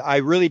flipped. I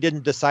really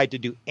didn't decide to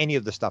do any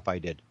of the stuff I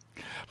did.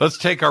 Let's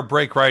take our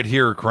break right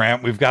here,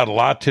 Grant. We've got a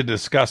lot to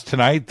discuss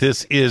tonight.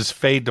 This is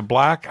Fade to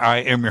Black. I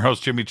am your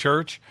host, Jimmy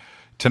Church.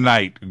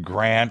 Tonight,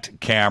 Grant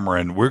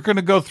Cameron. We're going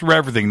to go through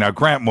everything. Now,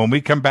 Grant, when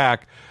we come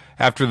back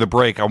after the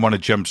break, I want to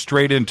jump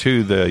straight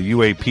into the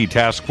UAP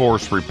Task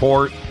Force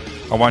report.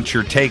 I want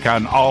your take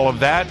on all of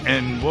that,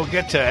 and we'll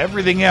get to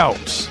everything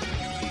else.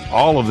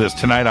 All of this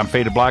tonight on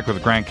Fade to Black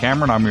with Grant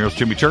Cameron. I'm your host,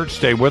 Jimmy Church.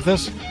 Stay with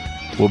us.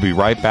 We'll be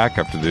right back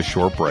after this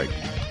short break.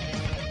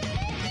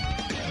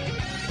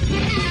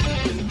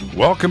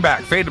 Welcome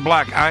back. Fade to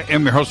Black. I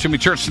am your host, Jimmy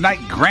Church. Tonight,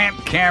 Grant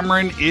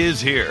Cameron is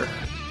here.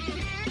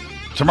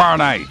 Tomorrow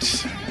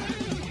night,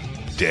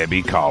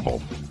 Debbie Cobble.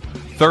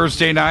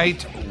 Thursday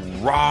night,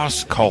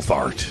 Ross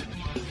Coulthart.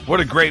 What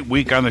a great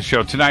week on the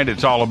show. Tonight,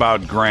 it's all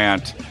about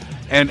Grant.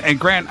 And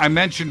Grant, I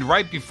mentioned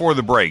right before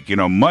the break,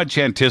 much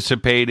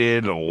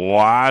anticipated,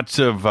 lots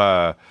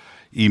of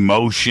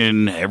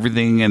emotion,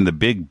 everything in the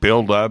big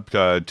build-up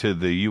to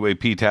the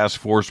UAP Task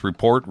Force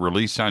report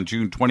released on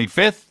June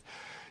 25th.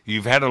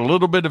 You've had a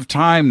little bit of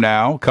time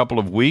now, a couple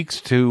of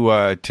weeks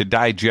to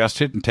digest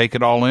it and take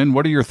it all in.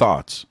 What are your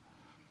thoughts?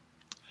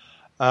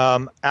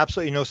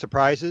 Absolutely no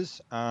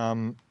surprises.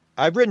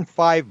 I've written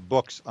 5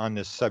 books on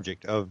this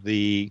subject of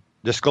the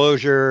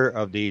disclosure,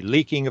 of the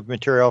leaking of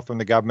material from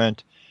the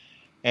government.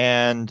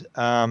 And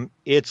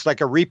it's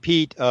like a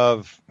repeat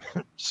of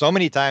so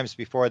many times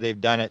before they've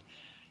done it.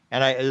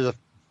 And there's a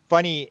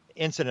funny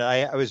incident.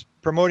 I was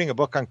promoting a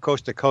book on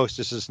Coast to Coast.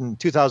 This is in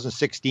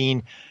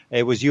 2016.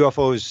 It was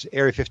UFOs,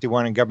 Area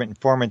 51, and government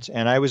informants.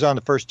 And I was on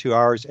the first 2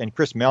 hours, and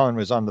Chris Mellon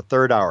was on the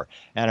third hour.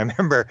 And I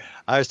remember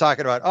I was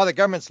talking about, the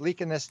government's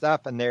leaking this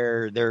stuff, and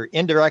they're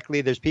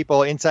indirectly, there's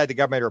people inside the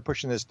government who are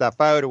pushing this stuff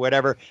out or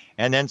whatever.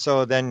 And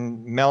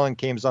then Mellon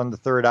came on the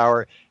third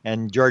hour,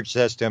 and George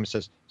says to him, so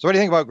what do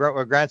you think about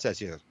what Grant says?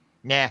 He goes,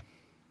 nah.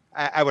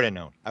 I would have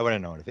known.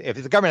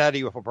 If the government had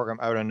a UFO program,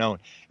 I would have known.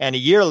 And a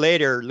year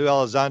later, Lou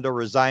Elizondo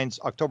resigns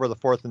October the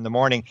 4th in the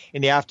morning.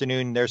 In the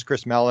afternoon, there's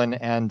Chris Mellon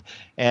and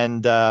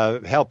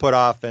Hal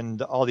Puthoff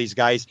and all these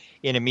guys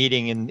in a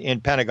meeting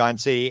in Pentagon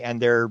City,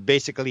 and they're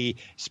basically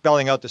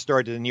spelling out the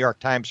story to the New York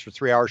Times for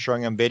 3 hours,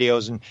 showing them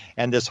videos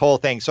and this whole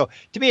thing. So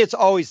to me,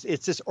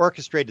 it's this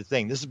orchestrated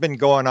thing. This has been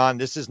going on.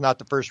 This is not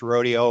the first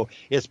rodeo.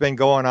 It's been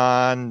going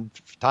on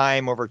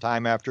time over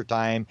time after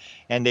time,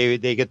 and they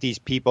get these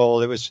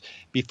people. It was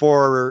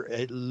before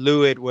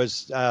Lou, it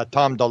was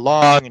Tom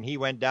DeLonge, and he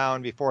went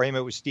down. Before him,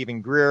 it was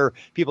Stephen Greer.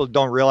 People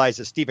don't realize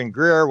that Stephen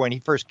Greer, when he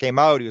first came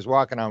out, he was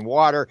walking on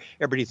water.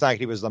 Everybody thought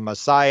he was the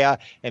Messiah.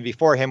 And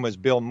before him was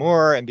Bill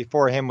Moore, and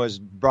before him was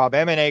Bob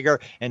Emenegger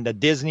and the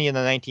Disney in the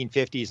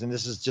 1950s. And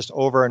this is just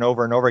over and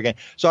over and over again.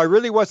 So I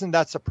really wasn't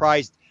that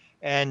surprised.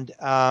 And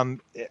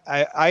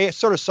I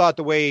sort of saw it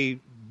the way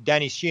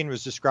Danny Sheehan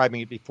was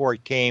describing it before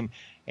it came.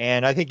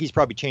 And I think he's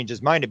probably changed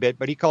his mind a bit,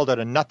 but he called it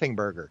a nothing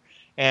burger.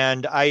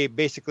 And I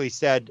basically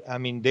said, I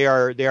mean, they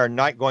are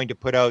not going to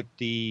put out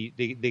the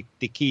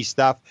key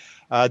stuff.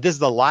 This is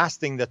the last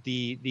thing that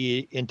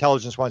the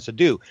intelligence wants to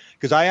do,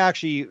 because I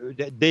actually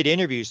did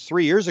interviews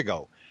 3 years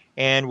ago.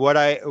 And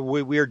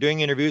we were doing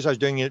interviews. I was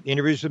doing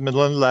interviews with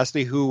Melinda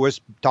Leslie, who was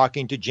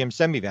talking to Jim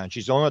Semivan.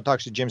 She's the only one that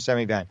talks to Jim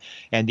Semivan.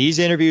 And these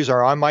interviews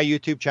are on my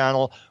YouTube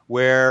channel,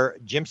 where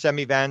Jim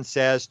Semivan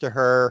says to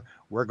her,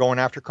 we're going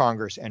after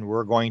Congress and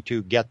we're going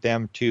to get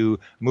them to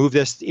move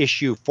this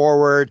issue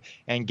forward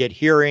and get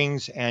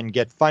hearings and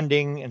get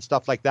funding and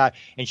stuff like that.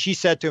 And she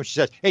said to him, she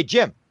said, hey,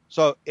 Jim,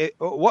 so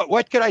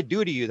what could I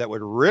do to you that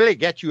would really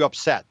get you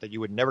upset that you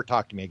would never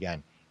talk to me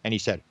again? And he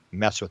said,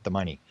 mess with the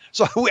money.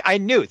 So I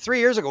knew 3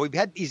 years ago, we've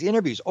had these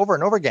interviews over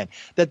and over again,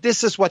 that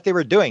this is what they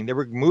were doing. They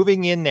were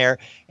moving in there,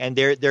 and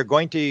they're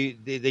going to,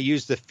 they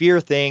use the fear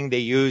thing. They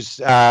use,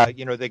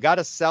 they got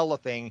to sell a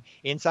thing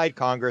inside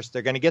Congress.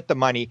 They're going to get the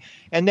money.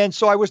 And then,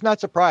 so I was not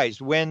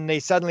surprised when they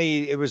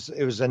suddenly, it was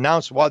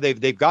announced, well,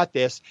 they've got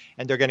this,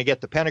 and they're going to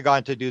get the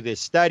Pentagon to do this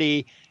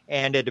study,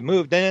 and it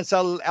moved. Then it's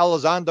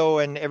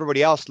Elizondo and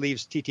everybody else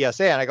leaves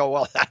TTSA. And I go,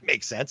 well, that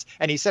makes sense.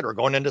 And he said, we're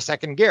going into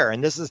second gear.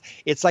 And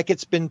it's like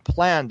it's been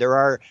planned.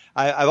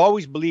 I've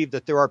always believed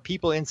that there are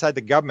people inside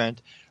the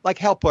government, like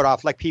Hal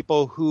Puthoff, like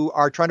people who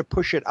are trying to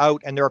push it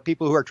out, and there are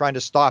people who are trying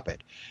to stop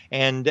it.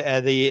 And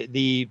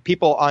the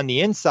people on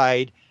the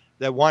inside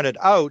that want it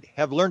out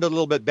have learned a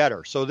little bit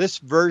better. So this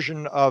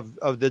version of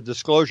the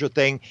disclosure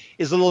thing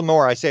is a little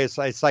more, I say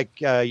it's like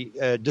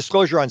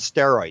disclosure on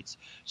steroids.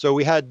 So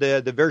we had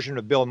the version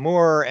of Bill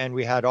Moore, and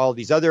we had all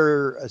these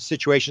other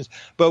situations.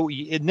 But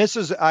this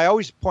is, I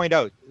always point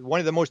out,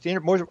 one of the most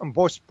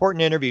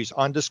important interviews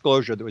on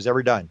disclosure that was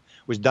ever done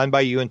was done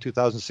by you in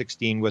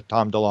 2016 with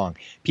Tom DeLonge.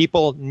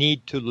 People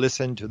need to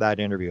listen to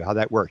that interview, how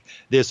that worked.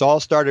 This all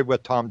started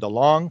with Tom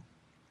DeLonge.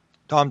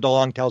 Tom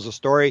DeLonge tells a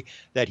story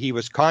that he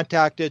was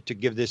contacted to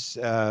give this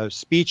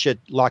speech at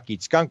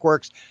Lockheed Skunk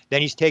Works.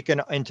 Then he's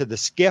taken into the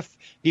SCIF.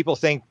 People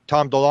think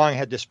Tom DeLonge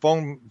had this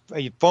phone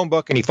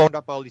book, and he phoned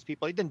up all these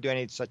people. He didn't do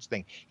any such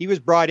thing. He was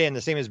brought in,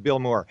 the same as Bill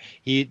Moore.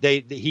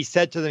 He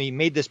said to them, he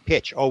made this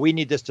pitch. Oh, we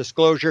need this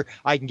disclosure.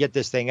 I can get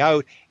this thing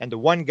out. And the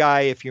one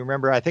guy, if you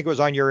remember, I think it was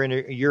on your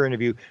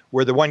interview,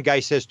 where the one guy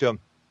says to him,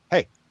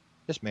 hey,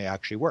 this may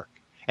actually work.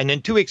 And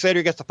then 2 weeks later,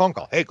 he gets the phone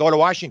call. Hey, go to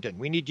Washington.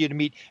 We need you to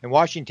meet in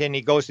Washington.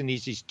 He goes, and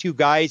these two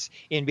guys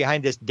in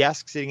behind this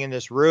desk sitting in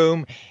this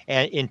room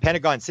and in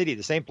Pentagon City,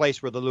 the same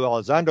place where the Lou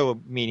Elizondo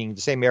meeting,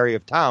 the same area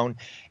of town.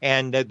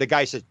 And the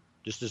guy says,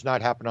 this does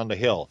not happen on the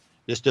Hill.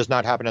 This does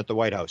not happen at the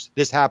White House.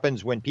 This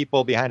happens when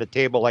people behind a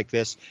table like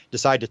this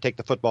decide to take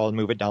the football and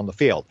move it down the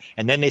field.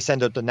 And then they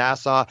send it to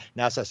NASA.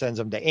 NASA sends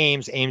them to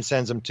Ames. Ames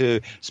sends them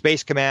to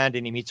Space Command,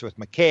 and he meets with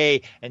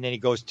McKay. And then he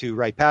goes to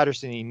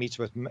Wright-Patterson, and he meets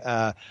with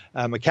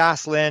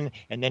McCaslin.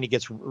 And then he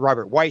gets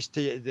Robert Weiss.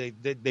 They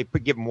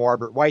give him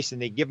Robert Weiss,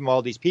 and they give him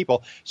all these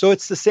people. So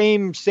it's the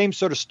same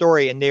sort of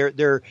story. And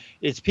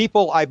it's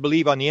people, I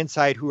believe, on the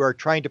inside who are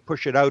trying to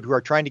push it out, who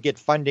are trying to get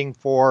funding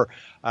for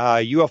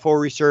UFO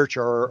research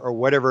or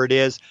whatever it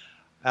is.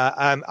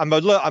 I'm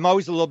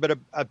always a little bit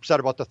upset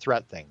about the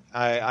threat thing.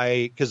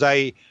 Because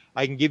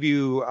I'll give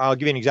you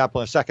an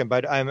example in a second,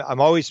 but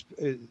I'm always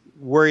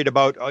worried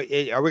about, are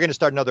we going to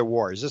start another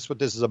war? Is this what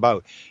this is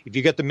about? If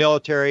you get the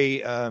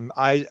military,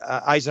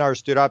 Eisenhower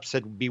stood up,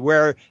 said,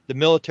 beware the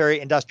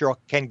military-industrial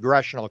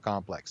congressional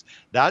complex.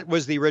 That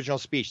was the original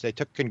speech. They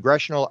took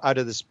congressional out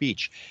of the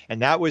speech.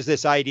 And that was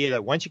this idea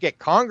that once you get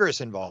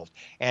Congress involved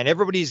and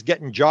everybody's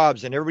getting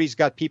jobs and everybody's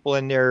got people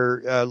in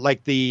there,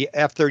 like the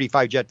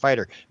F-35 jet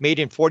fighter made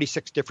in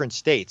 46 different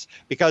states,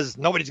 because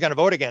nobody's going to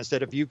vote against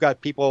it. If you've got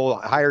people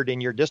hired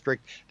in your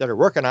district that are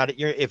working on it,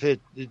 if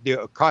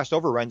the cost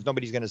overruns,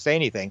 nobody's going to say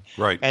anything.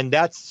 Right. And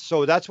that's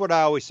what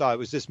I always saw. It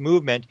was this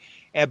movement.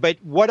 But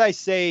what I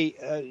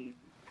say,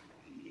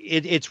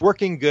 it's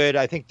working good.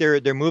 I think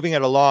they're moving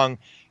it along.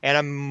 And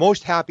I'm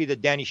most happy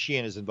that Danny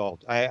Sheehan is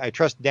involved. I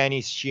trust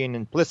Danny Sheehan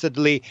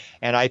implicitly,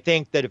 and I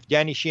think that if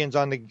Danny Sheehan's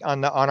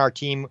on our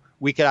team,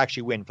 we could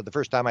actually win. For the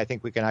first time, I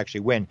think we can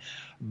actually win.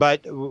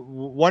 But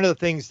one of the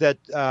things that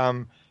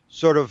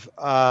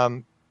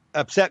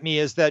upset me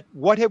is that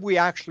what have we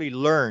actually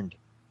learned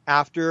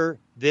after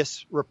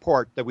this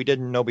report that we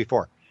didn't know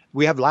before?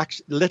 We have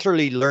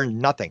literally learned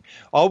nothing.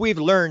 All we've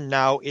learned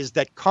now is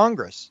that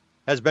Congress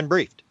has been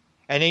briefed.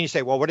 And then you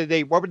say, well, what would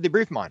they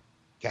brief them on?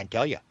 Can't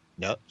tell you.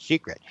 No,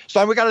 secret.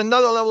 So we got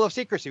another level of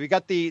secrecy. We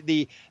got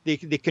the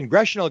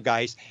congressional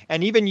guys.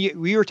 And even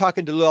we were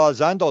talking to Lou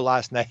Elizondo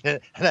last night, and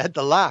I had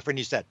to laugh when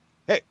you said,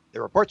 hey,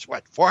 the report's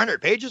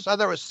 400 pages? I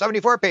thought it was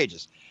 74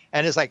 pages.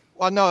 And it's like,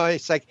 well, no,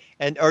 it's like,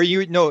 it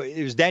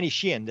was Danny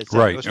Sheehan that said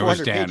right. It was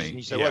 400 pages. And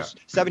he said, well, it's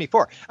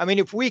 74. I mean,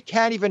 if we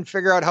can't even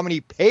figure out how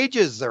many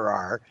pages there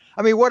are,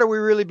 I mean, what are we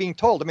really being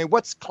told? I mean,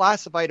 what's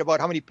classified about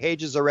how many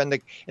pages are in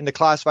the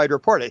classified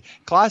report?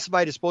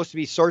 Classified is supposed to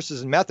be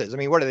sources and methods. I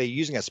mean, what are they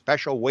using, a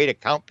special way to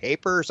count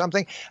paper or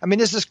something? I mean,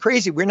 this is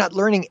crazy. We're not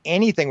learning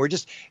anything. We're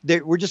just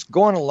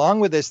going along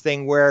with this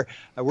thing where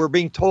we're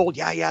being told,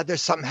 yeah,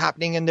 there's something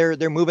happening, and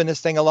they're moving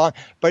this thing along. along.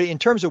 But in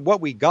terms of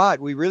what we got,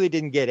 we really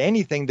didn't get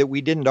anything that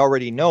we didn't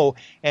already know.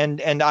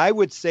 And I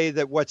would say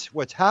that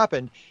what's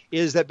happened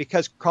is that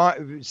because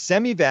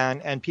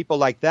Semivan and people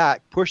like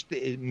that pushed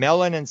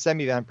Mellon and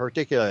Semivan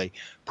particularly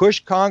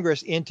pushed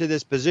Congress into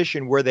this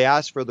position where they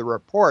asked for the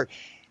report.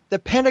 The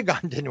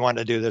Pentagon didn't want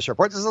to do this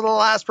report. This is the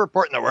last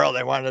report in the world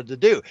they wanted to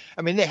do.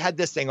 I mean, they had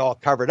this thing all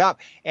covered up,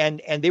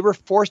 and they were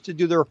forced to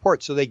do the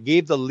report. So they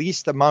gave the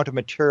least amount of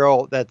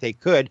material that they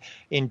could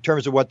in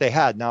terms of what they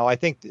had. Now, I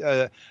think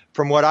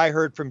from what I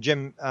heard from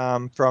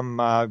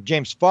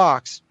James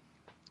Fox,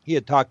 he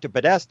had talked to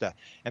Podesta,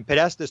 and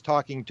Podesta's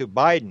talking to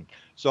Biden.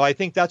 So I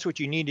think that's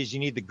what you need is you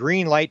need the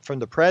green light from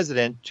the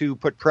president to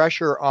put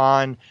pressure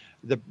on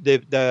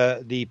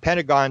the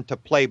Pentagon to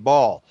play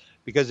ball.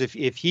 Because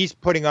if he's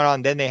putting it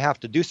on, then they have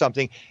to do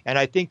something. And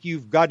I think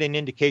you've got an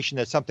indication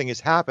that something has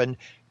happened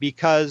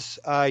because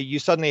you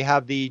suddenly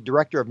have the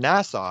director of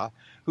NASA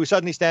who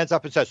suddenly stands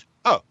up and says,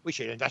 oh, we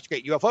should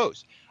investigate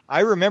UFOs.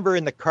 I remember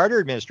in the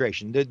Carter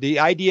administration, the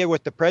idea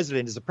with the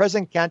president is the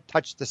president can't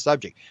touch the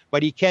subject,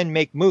 but he can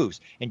make moves.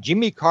 And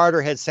Jimmy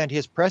Carter had sent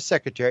his press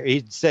secretary,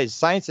 he says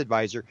science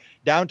advisor,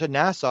 down to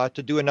NASA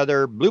to do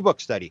another Blue Book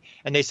study.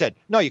 And they said,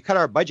 no, you cut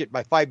our budget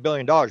by $5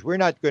 billion. We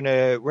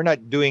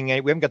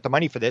haven't got the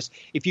money for this.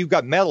 If you've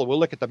got metal, we'll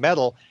look at the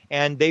metal.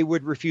 And they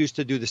would refuse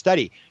to do the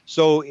study.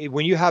 So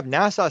when you have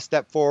NASA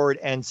step forward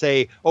and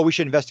say, oh, we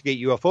should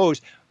investigate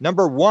UFOs,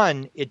 number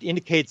one, it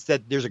indicates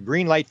that there's a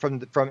green light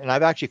from, and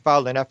I've actually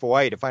filed an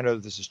FOI to find out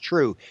if this is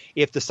true.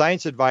 If the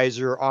science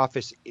advisor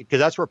office, because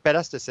that's where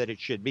Podesta said it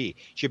should be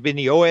in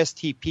the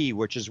OSTP,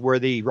 which is where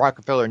the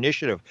Rockefeller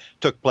Initiative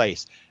took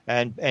place.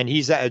 And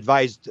he's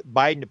advised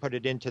Biden to put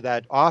it into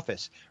that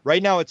office.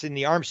 Right now, it's in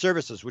the armed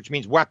services, which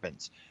means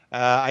weapons.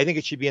 I think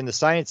it should be in the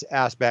science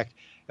aspect.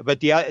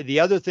 But the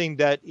other thing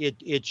that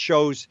it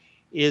shows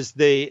is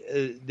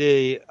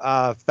the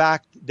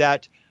fact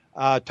that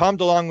Tom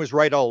DeLonge was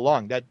right all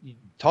along, that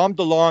Tom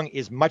DeLonge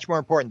is much more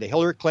important. The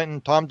Hillary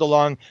Clinton, Tom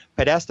DeLonge,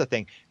 Podesta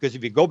thing. Because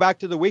if you go back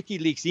to the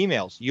WikiLeaks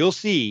emails, you'll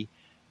see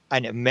a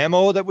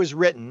memo that was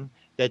written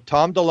that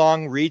Tom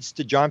DeLonge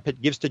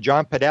gives to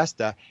John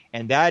Podesta,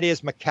 and that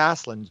is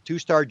McCaslin,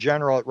 two-star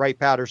general at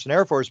Wright-Patterson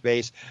Air Force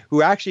Base,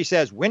 who actually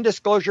says, when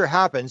disclosure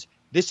happens,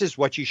 this is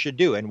what you should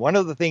do. And one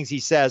of the things he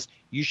says,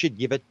 you should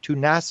give it to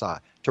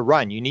NASA to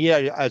run. You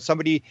need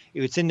somebody,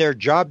 it's in their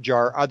job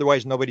jar,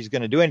 otherwise nobody's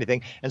going to do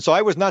anything. And so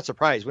I was not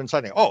surprised when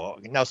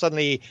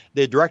suddenly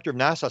the director of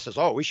NASA says,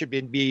 oh, we should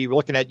be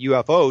looking at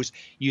UFOs.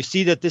 You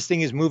see that this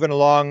thing is moving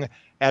along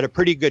at a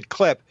pretty good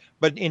clip.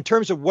 But in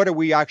terms of what are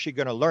we actually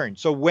going to learn?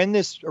 So when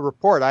this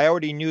report, I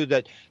already knew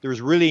that there was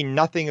really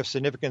nothing of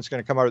significance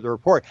going to come out of the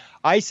report.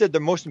 I said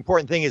the most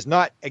important thing is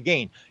not,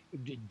 again,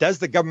 does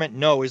the government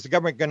know? Is the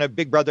government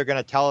Big Brother going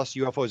to tell us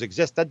UFOs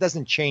exist? That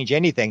doesn't change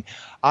anything.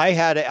 I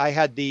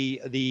had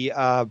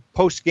the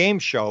post-game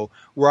show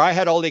where I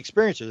had all the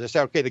experiencers. I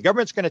said, okay, the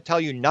government's going to tell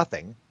you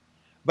nothing.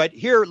 But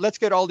here, let's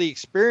get all the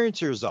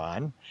experiencers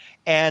on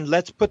and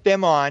let's put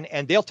them on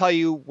and they'll tell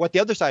you what the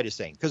other side is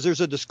saying. Because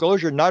there's a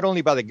disclosure not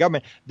only by the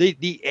government,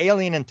 the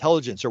alien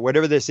intelligence or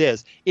whatever this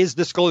is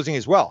disclosing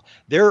as well.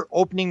 They're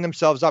opening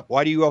themselves up.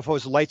 Why do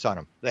UFOs have lights on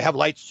them? They have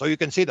lights so you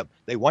can see them.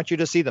 They want you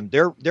to see them.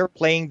 They're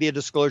playing the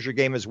disclosure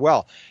game as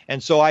well.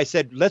 And so I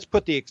said, let's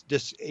put the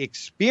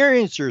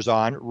experiencers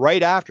on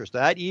right after. So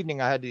that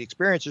evening I had the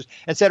experiencers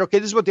and said, okay,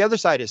 this is what the other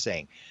side is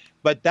saying.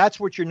 But that's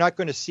what you're not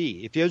going to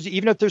see.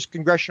 Even if there's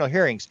congressional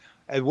hearings,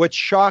 what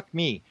shocked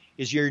me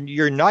is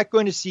you're not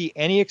going to see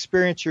any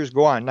experiencers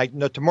go on. Like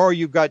tomorrow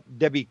you've got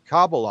Debbie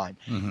Cobble on.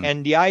 Mm-hmm.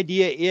 And the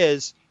idea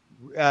is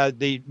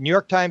the New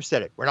York Times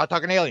said it. We're not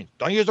talking aliens.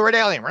 Don't use the word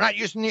alien. We're not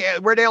using the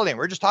word alien.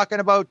 We're just talking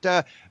about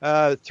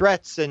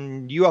threats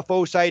and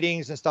UFO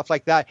sightings and stuff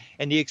like that.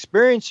 And the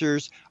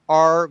experiencers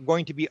are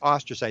going to be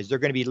ostracized. They're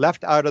going to be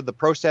left out of the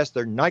process.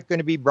 They're not going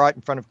to be brought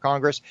in front of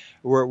Congress.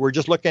 We're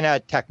just looking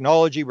at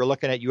technology. We're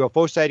looking at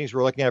UFO sightings.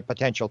 We're looking at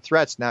potential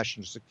threats,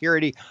 national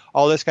security,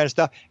 all this kind of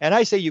stuff. And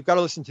I say you've got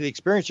to listen to the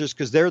experiencers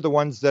because they're the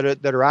ones that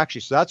are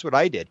actually. So that's what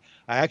I did.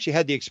 I actually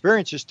had the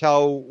experiencers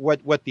tell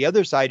what the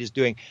other side is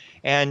doing.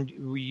 And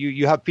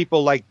you have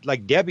people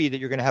like Debbie that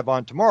you're going to have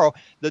on tomorrow.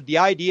 That the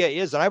idea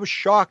is, and I was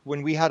shocked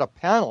when we had a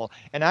panel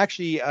and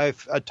actually a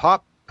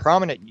top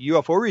prominent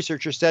UFO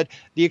researcher said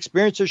the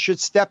experiencers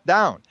should step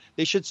down.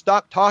 They should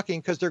stop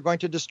talking because they're going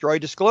to destroy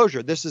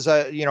disclosure. This is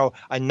a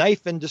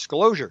knife in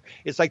disclosure.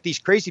 It's like these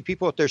crazy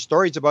people with their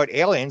stories about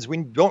aliens. We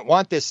don't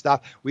want this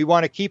stuff. We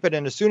want to keep it.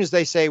 And as soon as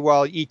they say,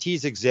 well,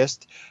 ETs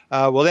exist,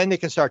 then they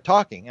can start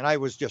talking. And I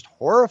was just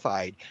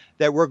horrified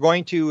that we're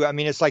going to,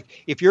 it's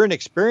like if you're an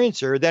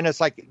experiencer, then it's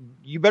like,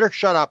 you better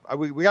shut up.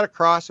 We got a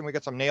cross and we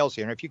got some nails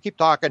here. And if you keep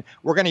talking,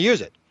 we're going to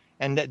use it.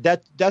 And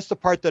that's the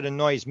part that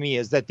annoys me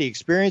is that the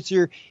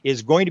experiencer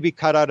is going to be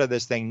cut out of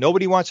this thing.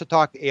 Nobody wants to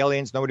talk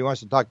aliens. Nobody wants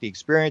to talk the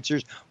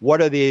experiencers.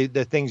 What are the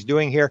things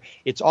doing here?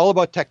 It's all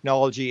about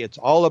technology. It's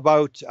all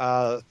about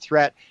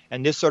threat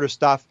and this sort of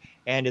stuff.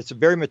 and it's a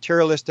very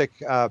materialistic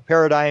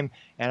paradigm.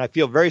 And I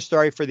feel very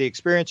sorry for the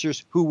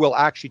experiencers who will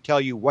actually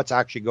tell you what's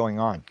actually going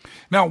on.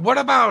 Now, what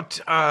about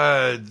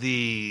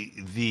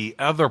the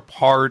other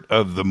part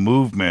of the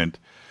movement?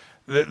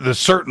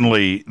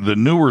 Certainly the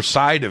newer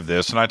side of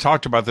this, and I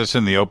talked about this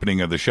in the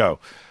opening of the show,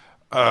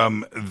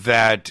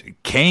 that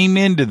came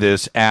into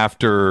this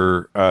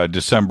after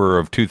December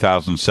of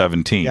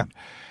 2017. Yeah.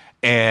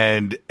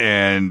 And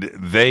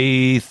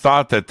they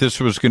thought that this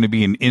was going to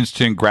be an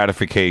instant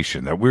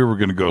gratification, that we were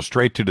going to go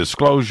straight to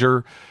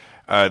disclosure.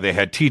 They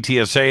had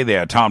TTSA, they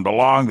had Tom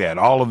DeLonge, they had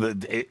all of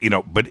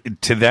the,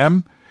 but to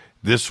them,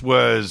 this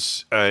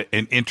was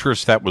an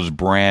interest that was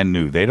brand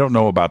new. They don't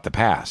know about the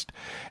past.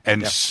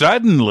 And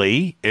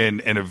suddenly,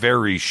 in a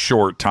very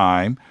short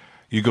time,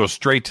 you go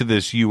straight to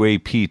this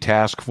UAP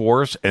Task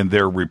Force and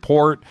their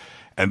report,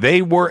 and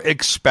they were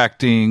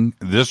expecting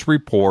this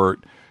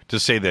report to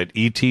say that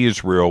ET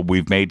is real,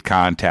 we've made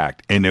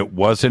contact, and it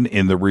wasn't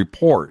in the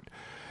report.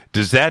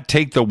 Does that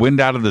take the wind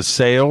out of the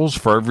sails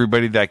for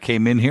everybody that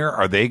came in here?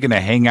 Are they going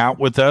to hang out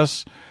with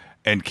us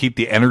and keep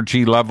the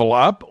energy level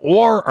up,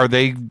 or are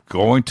they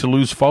going to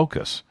lose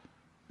focus?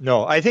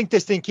 No, I think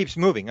this thing keeps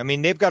moving. I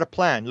mean, they've got a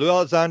plan. Lou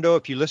Elizondo,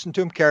 if you listen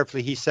to him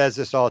carefully, he says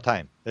this all the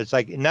time. It's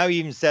like, now he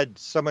even said,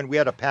 we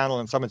had a panel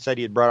and someone said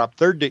he had brought up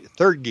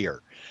third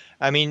gear.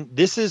 I mean,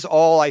 this is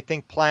all, I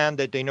think, planned,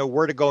 that they know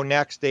where to go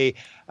next. They,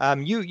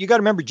 you got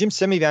to remember, Jim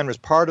Semivan was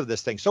part of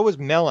this thing. So was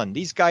Mellon.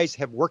 These guys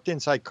have worked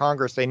inside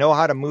Congress. They know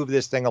how to move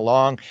this thing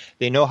along.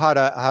 They know how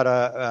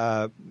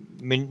to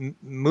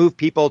move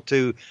people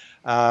to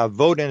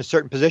vote in a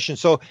certain position.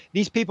 So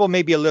these people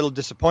may be a little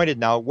disappointed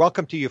now.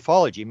 Welcome to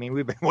ufology. I mean,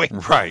 we've been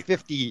waiting for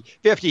 50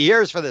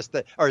 years for this,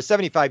 or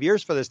 75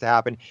 years for this to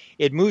happen.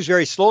 It moves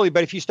very slowly.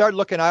 But if you start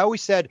looking, I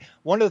always said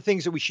one of the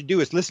things that we should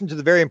do is listen to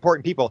the very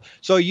important people.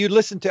 So you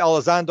listen to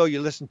Elizondo,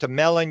 you listen to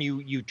Mellon,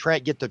 you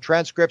get the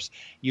transcripts,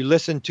 you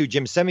listen to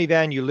Jim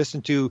Semivan, you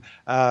listen to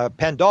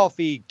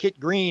Pandolfi, Kit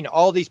Green,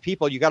 all these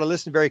people. You got to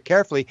listen very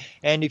carefully.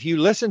 And if you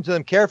listen to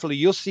them carefully,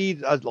 you'll see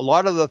a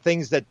lot of the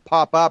things that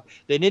pop up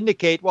that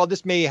indicate, well,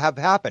 this may have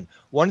happened.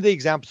 One of the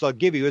examples I'll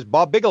give you is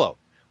Bob Bigelow.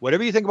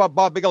 Whatever you think about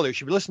Bob Bigelow, you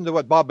should listen to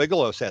what Bob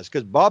Bigelow says,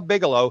 because Bob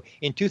Bigelow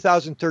in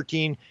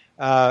 2013,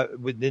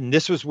 and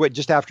this was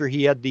just after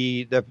he had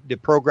the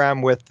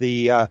program with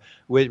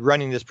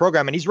running this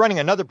program, and he's running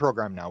another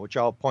program now, which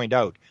I'll point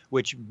out,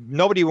 which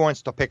nobody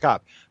wants to pick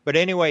up. But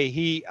anyway,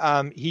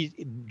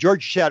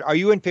 George said, "Are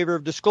you in favor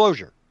of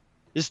disclosure?"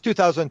 This is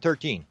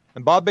 2013,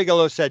 and Bob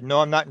Bigelow said,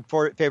 "No, I'm not in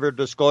favor of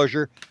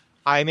disclosure.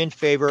 I'm in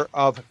favor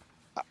of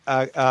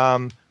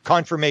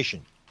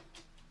confirmation.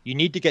 You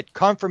need to get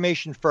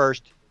confirmation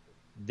first,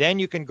 then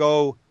you can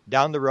go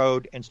down the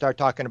road and start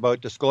talking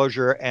about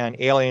disclosure and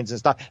aliens and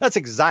stuff." That's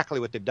exactly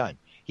what they've done.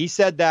 He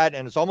said that,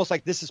 and it's almost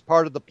like this is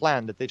part of the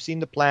plan, that they've seen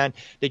the plan,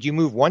 that you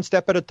move one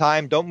step at a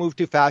time, don't move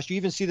too fast. You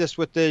even see this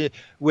with the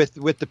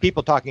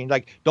people talking,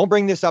 like, don't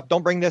bring this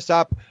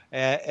up,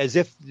 as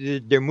if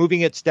they're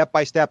moving it step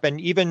by step.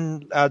 And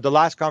even the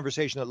last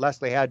conversation that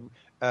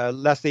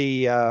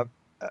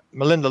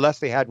Melinda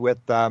Leslie had with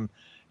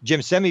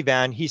Jim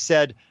Semivan, he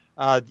said,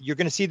 you're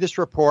going to see this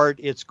report.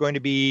 It's going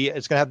to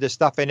have this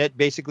stuff in it,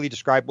 basically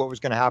describe what was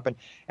going to happen.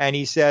 And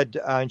he said,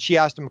 and she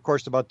asked him, of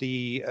course, about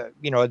the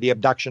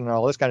abduction and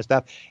all this kind of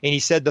stuff. And he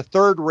said, the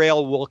third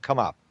rail will come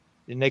up,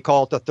 and they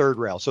call it the third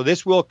rail. So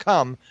this will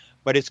come,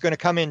 but it's going to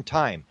come in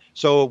time.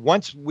 So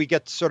once we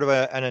get sort of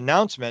an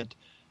announcement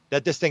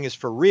that this thing is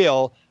for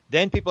real,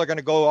 then people are going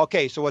to go,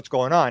 okay, so what's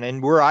going on?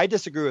 And where I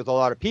disagree with a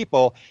lot of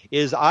people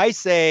is I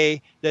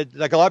say that,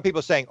 like a lot of people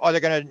are saying, oh, they're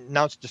going to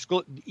announce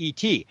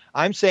ET.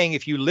 I'm saying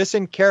if you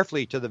listen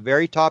carefully to the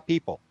very top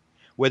people,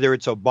 whether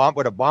it's what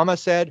Obama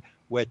said,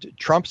 what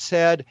Trump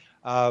said,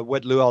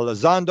 what Lou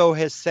Elizondo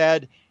has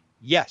said,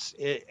 yes.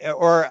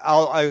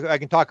 I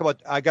can talk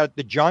about, I got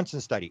the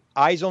Johnson study,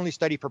 eyes only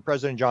study for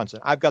President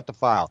Johnson. I've got the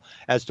file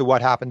as to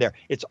what happened there.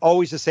 It's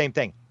always the same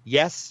thing.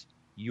 Yes,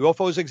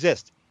 UFOs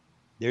exist.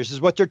 This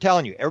is what they're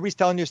telling you. Everybody's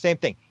telling you the same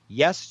thing.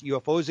 Yes,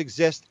 UFOs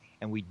exist,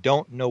 and we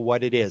don't know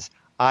what it is.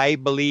 I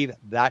believe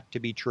that to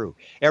be true.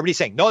 Everybody's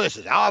saying, no, this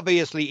is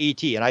obviously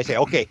ET. And I say,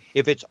 okay,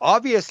 if it's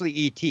obviously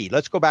ET,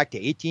 let's go back to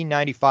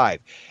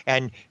 1895.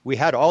 And we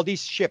had all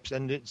these ships.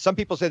 And some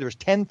people say there was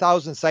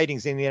 10,000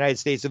 sightings in the United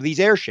States of these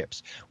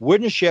airships,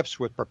 wooden ships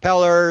with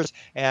propellers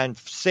and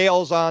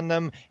sails on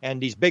them, and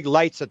these big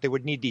lights that they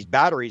would need, these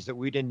batteries that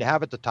we didn't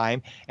have at the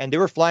time. And they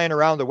were flying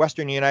around the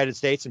western United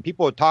States, and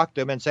people would talk to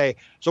them and say,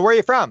 so where are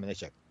you from? And they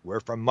say, we're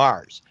from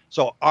Mars.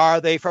 So are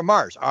they from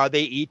Mars? Are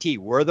they ET?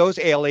 Were those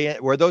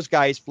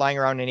guys flying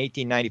around in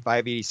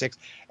 1895, 86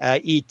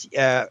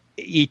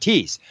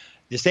 ETs?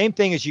 The same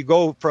thing as you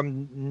go from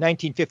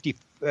 1950.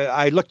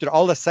 I looked at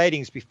all the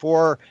sightings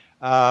before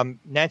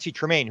Nancy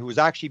Tremaine, who was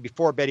actually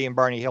before Betty and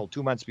Barney Hill,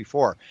 2 months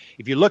before.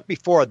 If you look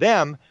before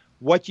them,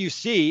 what you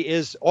see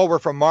is, oh, we're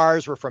from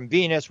Mars, we're from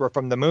Venus, we're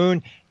from the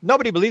moon.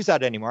 Nobody believes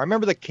that anymore. I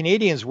remember the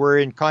Canadians were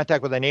in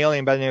contact with an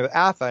alien by the name of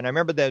Alpha, and I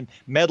remember the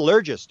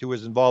metallurgist who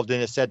was involved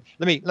in it said,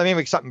 let me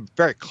make something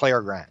very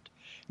clear, Grant.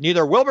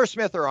 Neither Wilbur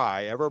Smith or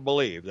I ever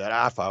believed that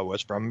Alpha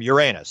was from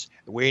Uranus.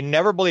 We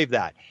never believed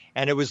that.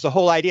 And it was the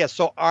whole idea.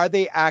 So are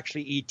they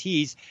actually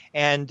ETs?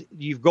 And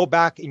you go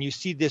back and you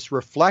see this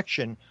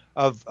reflection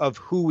of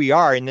who we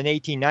are. In the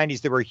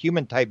 1890s, there were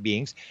human type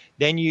beings.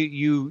 Then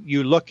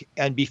you look,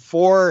 and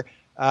before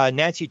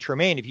Nancy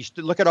Tremaine, if you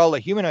look at all the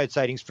humanoid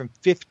sightings from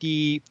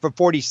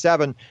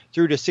 47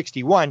 through to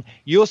 61,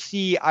 you'll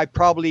see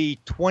probably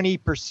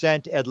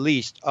 20% at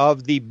least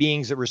of the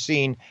beings that were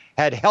seen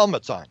had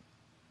helmets on,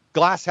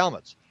 glass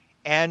helmets,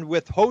 and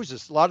with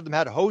hoses. A lot of them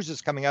had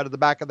hoses coming out of the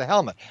back of the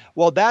helmet.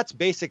 Well, that's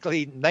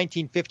basically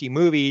 1950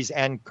 movies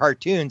and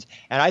cartoons,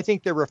 and I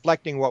think they're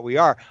reflecting what we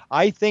are.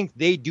 I think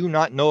they do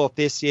not know if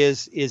this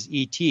is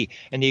ET.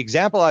 And the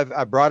example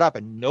I've brought up,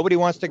 and nobody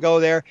wants to go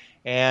there,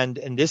 and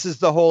this is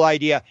the whole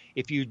idea.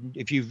 If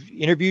you've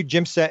interviewed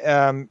Jim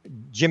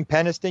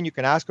Peniston, you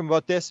can ask him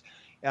about this.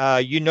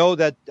 You know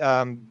that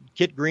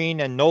Kit Green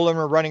and Nolan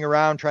were running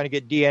around trying to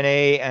get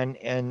DNA and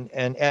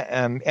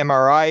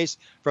MRIs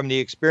from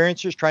the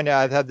experiencers, trying to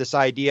have this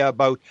idea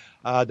about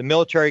the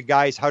military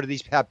guys. How do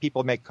these have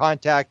people make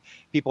contact,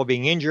 people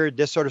being injured,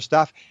 this sort of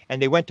stuff?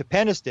 And they went to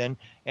Peniston,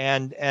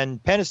 and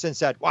Peniston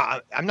said, "Well,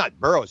 I'm not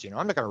Burroughs. I'm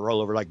not going to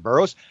roll over like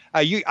Burroughs.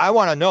 I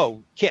want to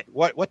know, Kit,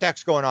 what the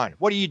heck's going on?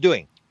 What are you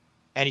doing?"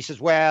 And he says,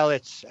 "Well,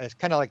 it's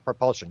kind of like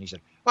propulsion." He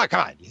said, "Well, come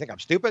on, you think I'm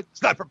stupid?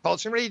 It's not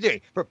propulsion. What are you doing?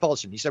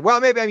 Propulsion." He said,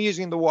 "Well, maybe I'm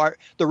using the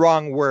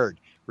wrong word.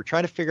 We're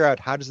trying to figure out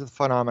how does the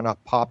phenomena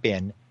pop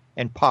in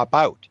and pop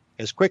out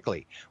as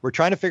quickly. We're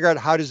trying to figure out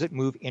how does it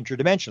move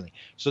interdimensionally."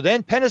 So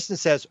then Peniston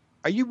says,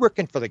 "Are you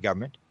working for the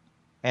government?"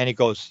 And he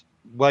goes,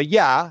 "Well,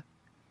 yeah."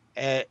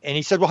 And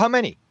he said, "Well, how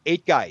many?"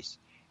 8 guys.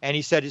 And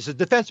he said, "It's the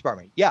Defense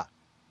Department." "Yeah."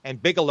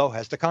 And Bigelow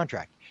has the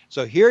contract.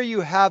 So here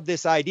you have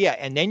this idea.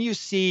 And then you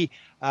see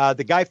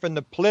the guy from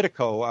the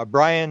Politico,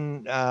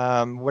 Brian,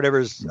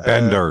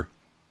 Bender.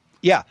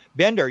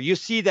 Bender. You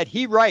see that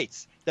he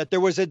writes that there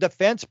was a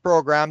defense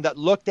program that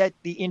looked at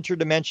the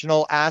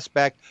interdimensional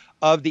aspect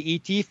of the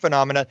ET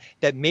phenomena,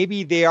 that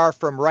maybe they are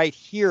from right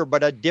here,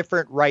 but a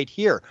different right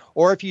here.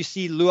 Or if you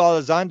see Lou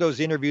Elizondo's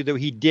interview that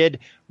he did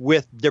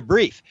with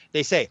Debrief,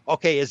 they say,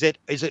 okay, is it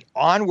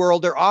on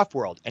world or off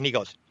world? And he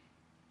goes,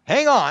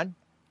 hang on.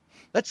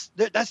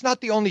 That's not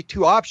the only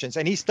 2 options.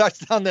 And he starts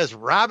down this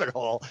rabbit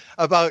hole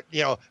about,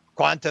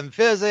 quantum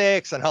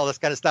physics and all this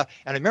kind of stuff.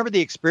 And I remember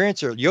the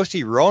experiencer,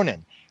 Yossi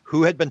Ronan,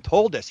 who had been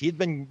told this. He'd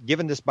been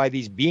given this by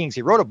these beings.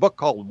 He wrote a book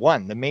called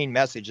One, the main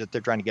message that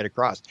they're trying to get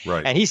across.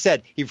 Right. And he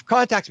said, he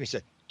contacts me,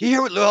 said, "Do you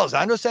hear what Lou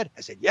Elizondo said?"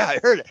 I said, "Yeah, I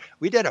heard it.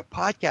 We did a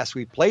podcast.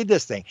 We played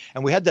this thing,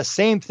 and we had the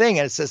same thing.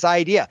 And it's this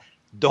idea.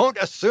 Don't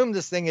assume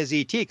this thing is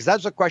ET," because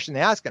that's the question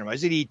they ask him.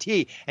 Is it ET?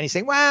 And he's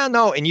saying, "Well,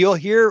 no." And you'll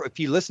hear, if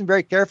you listen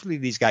very carefully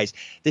to these guys,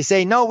 they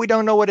say, "No, we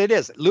don't know what it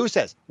is." Lou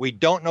says, "We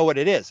don't know what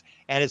it is."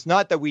 And it's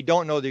not that we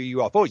don't know they're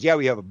UFOs. Yeah,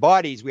 we have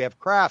bodies, we have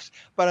crafts,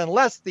 but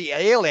unless the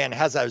alien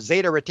has a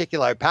Zeta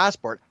Reticuli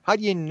passport, how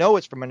do you know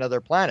it's from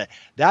another planet?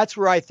 That's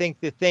where I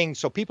think the thing,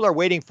 so people are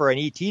waiting for an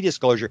ET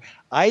disclosure.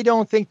 I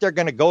don't think they're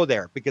going to go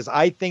there, because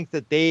I think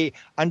that they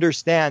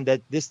understand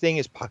that this thing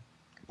is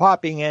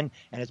popping in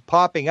and it's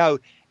popping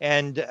out.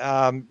 And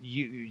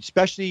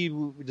especially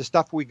the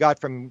stuff we got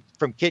from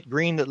Kit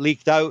Green that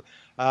leaked out.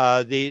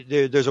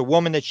 There's a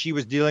woman that she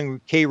was dealing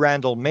with, Kay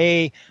Randall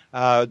May.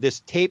 This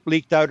tape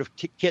leaked out of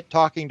Kit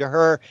talking to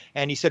her,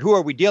 and he said, "Who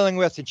are we dealing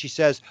with?" And she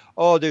says,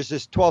 "Oh, there's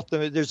this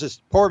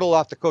portal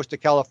off the coast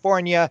of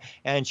California,"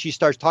 and she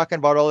starts talking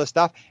about all this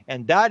stuff,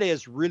 and that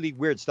is really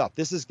weird stuff.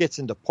 Gets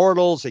into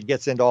portals, it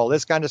gets into all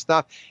this kind of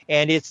stuff,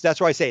 and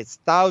that's why I say it's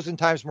 1,000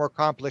 times more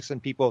complex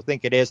than people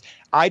think it is.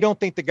 I don't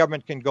think the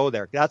government can go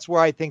there. That's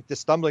where I think the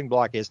stumbling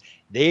block is.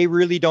 They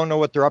really don't know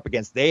what they're up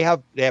against. They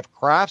have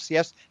crafts,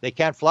 yes, they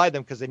can't fly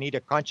them because they need a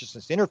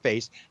consciousness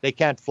interface. They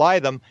can't fly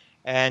them.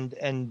 And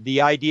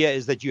the idea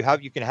is that you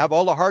can have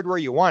all the hardware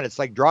you want. It's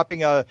like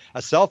dropping a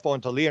cell phone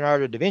to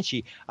Leonardo da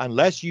Vinci.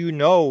 Unless you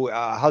know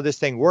how this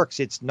thing works,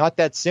 it's not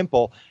that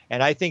simple.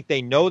 And I think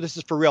they know this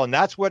is for real. And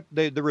that's what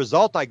the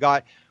result I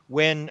got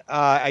when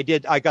I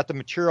got the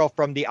material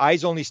from the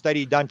eyes only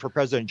study done for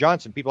President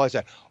Johnson. People always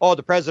say, "Oh,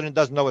 the president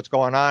doesn't know what's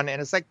going on."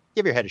 And it's like,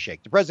 give your head a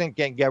shake. The president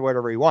can't get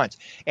whatever he wants.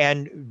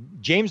 And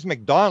James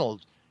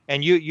McDonald,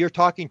 and you're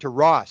talking to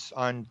Ross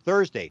on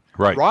Thursday.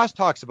 Right. Ross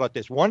talks about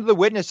this. One of the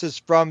witnesses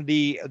from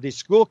the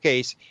school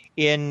case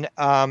in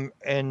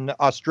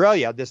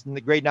Australia, this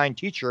grade 9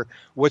 teacher,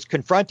 was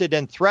confronted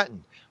and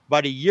threatened.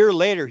 But a year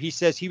later, he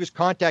says he was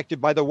contacted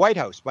by the White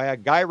House, by a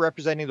guy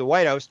representing the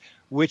White House,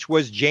 which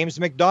was James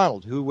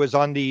McDonald, who was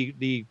on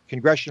the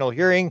congressional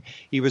hearing.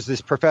 He was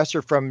this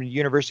professor from the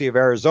University of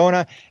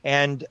Arizona,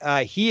 and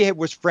he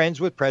was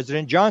friends with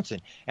President Johnson.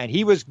 And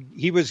he was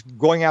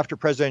going after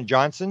President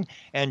Johnson.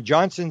 And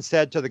Johnson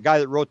said to the guy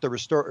that wrote the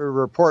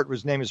report,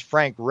 his name is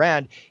Frank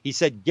Rand, he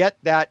said, "Get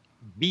that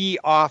bee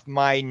off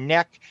my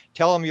neck.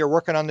 Tell him you're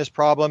working on this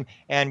problem,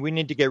 and we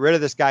need to get rid of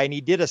this guy." And he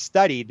did a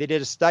study. They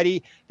did a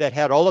study that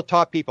had all the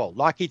top people.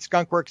 Lockheed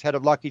Skunk Works, head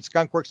of Lockheed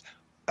Skunk Works,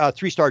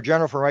 3-star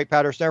general from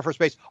Wright-Patterson Air Force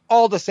Base,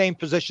 all the same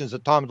positions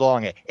that Tom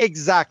DeLonge had.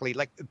 Exactly.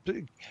 Like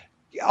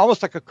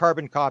almost like a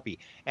carbon copy.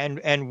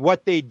 And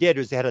what they did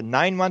was they had a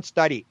 9-month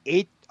study,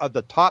 8 of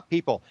the top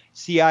people,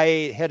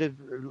 CIA, head of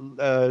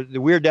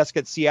the weird desk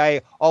at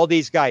CIA, all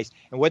these guys.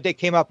 And what they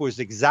came up with was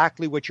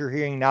exactly what you're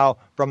hearing now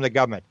from the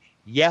government.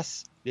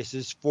 Yes, this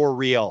is for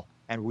real.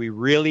 And we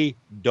really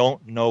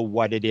don't know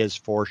what it is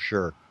for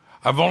sure.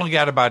 I've only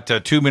got about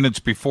 2 minutes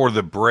before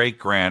the break,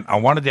 Grant. I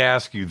wanted to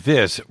ask you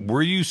this.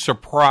 Were you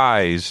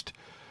surprised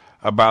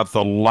about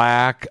the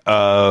lack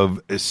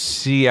of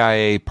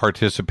CIA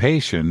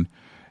participation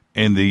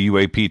in the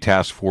UAP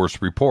Task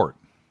Force report?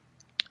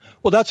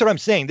 Well, that's what I'm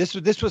saying.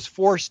 This was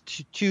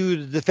forced to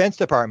the Defense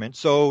Department,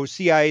 so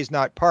CIA is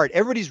not part.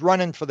 Everybody's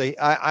running for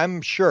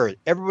I'm sure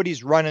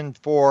everybody's running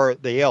for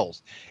the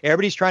hills.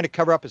 Everybody's trying to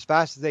cover up as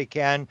fast as they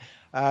can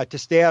to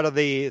stay out of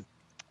the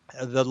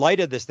light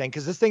of this thing,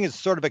 because this thing has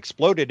sort of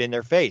exploded in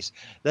their face.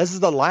 This is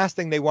the last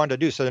thing they want to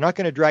do, so they're not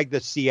going to drag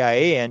the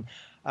CIA in.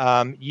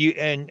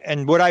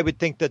 And what I would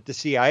think that the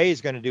CIA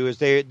is going to do is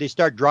they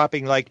start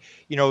dropping, like,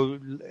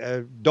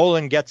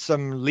 Dolan gets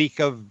some leak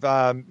of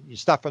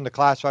stuff from the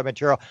classified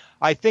material.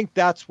 I think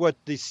that's what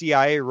the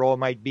CIA role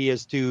might be,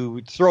 is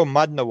to throw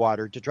mud in the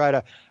water to try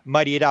to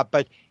muddy it up.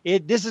 But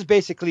this is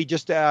basically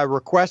just a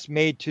request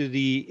made to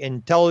the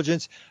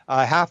intelligence.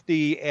 Half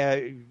the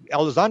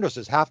Elizondo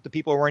says half the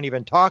people weren't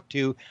even talked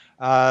to.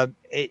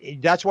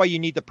 That's why you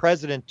need the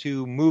president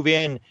to move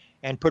in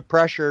and put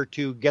pressure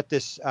to get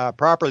this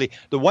properly.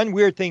 The one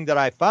weird thing that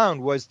I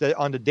found was that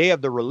on the day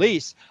of the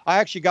release, I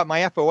actually got my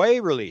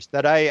FOA released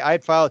that I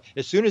had filed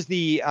as soon as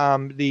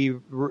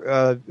it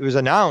was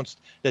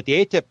announced that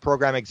the AATIP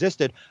program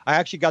existed. I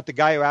actually got the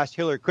guy who asked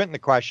Hillary Clinton the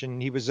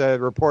question. He was a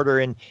reporter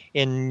in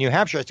New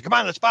Hampshire. I said, "Come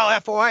on, let's file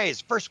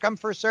FOAs. First come,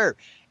 first serve."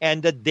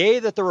 And the day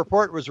that the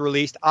report was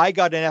released, I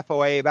got an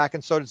FOA back,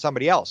 and so did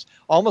somebody else.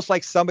 Almost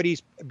like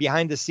somebody's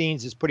behind the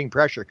scenes is putting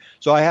pressure.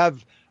 So I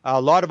have a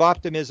lot of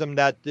optimism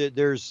that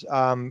there's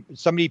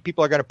so many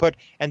people are going to put,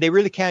 and they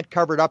really can't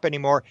cover it up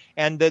anymore.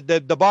 And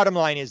the bottom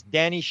line is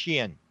Danny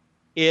Sheehan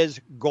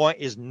is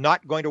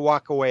not going to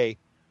walk away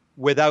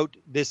without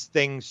this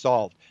thing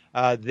solved.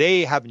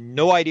 They have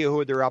no idea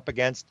who they're up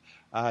against.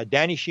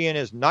 Danny Sheehan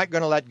is not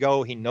going to let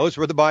go. He knows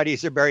where the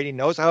bodies are buried. He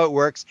knows how it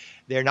works.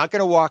 They're not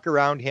going to walk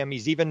around him.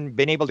 He's even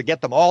been able to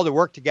get them all to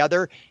work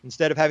together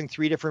instead of having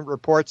 3 different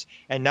reports.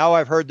 And now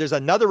I've heard there's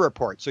another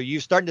report. So you're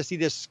starting to see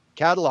this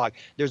catalog.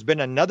 There's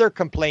been another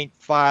complaint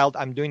filed.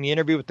 I'm doing the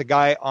interview with the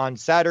guy on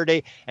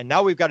Saturday, and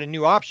now we've got a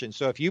new option.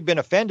 So if you've been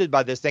offended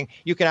by this thing,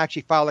 you can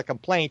actually file a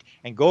complaint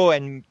and go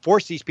and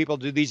force these people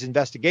to do these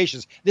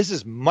investigations. This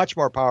is much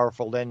more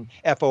powerful than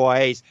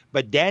FOIAs.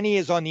 But Danny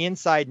is on the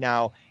inside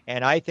now,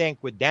 and I think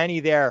with Danny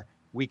there,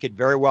 we could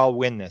very well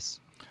win this.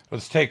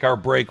 Let's take our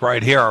break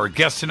right here. Our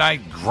guest tonight,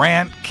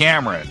 Grant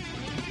Cameron.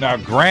 Now,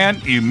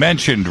 Grant, you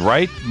mentioned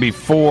right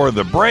before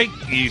the break,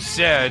 you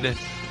said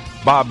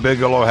Bob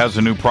Bigelow has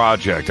a new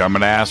project. I'm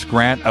going to ask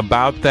Grant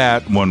about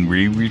that when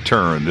we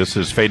return. This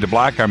is Fade to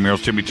Black. I'm your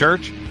host, Jimmy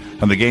Church,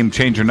 on the Game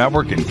Changer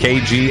Network and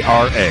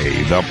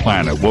KGRA, The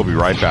Planet. We'll be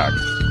right back.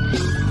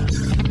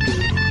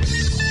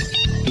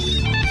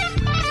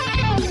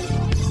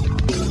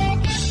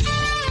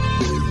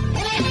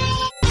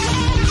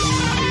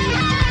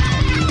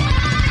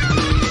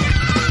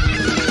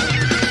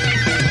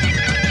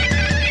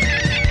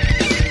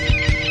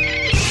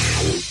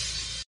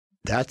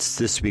 That's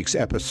this week's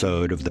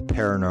episode of the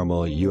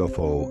Paranormal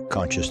UFO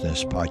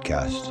Consciousness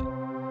Podcast.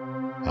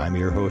 I'm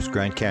your host,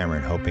 Grant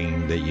Cameron,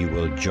 hoping that you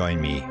will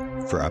join me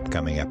for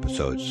upcoming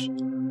episodes.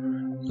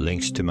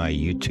 Links to my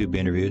YouTube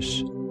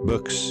interviews,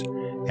 books,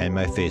 and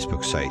my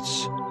Facebook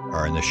sites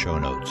are in the show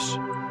notes.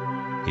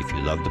 If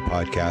you love the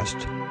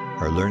podcast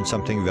or learned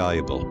something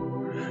valuable,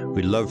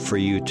 we'd love for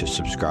you to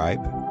subscribe,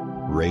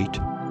 rate,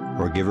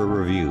 or give a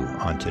review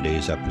on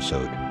today's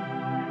episode.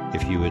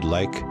 If you would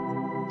like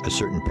a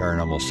certain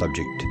paranormal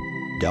subject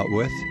dealt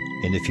with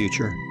in the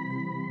future,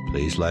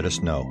 please let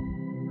us know.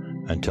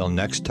 Until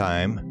next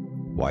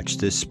time, watch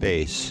this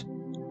space,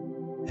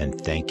 and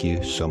thank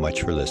you so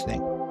much for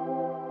listening.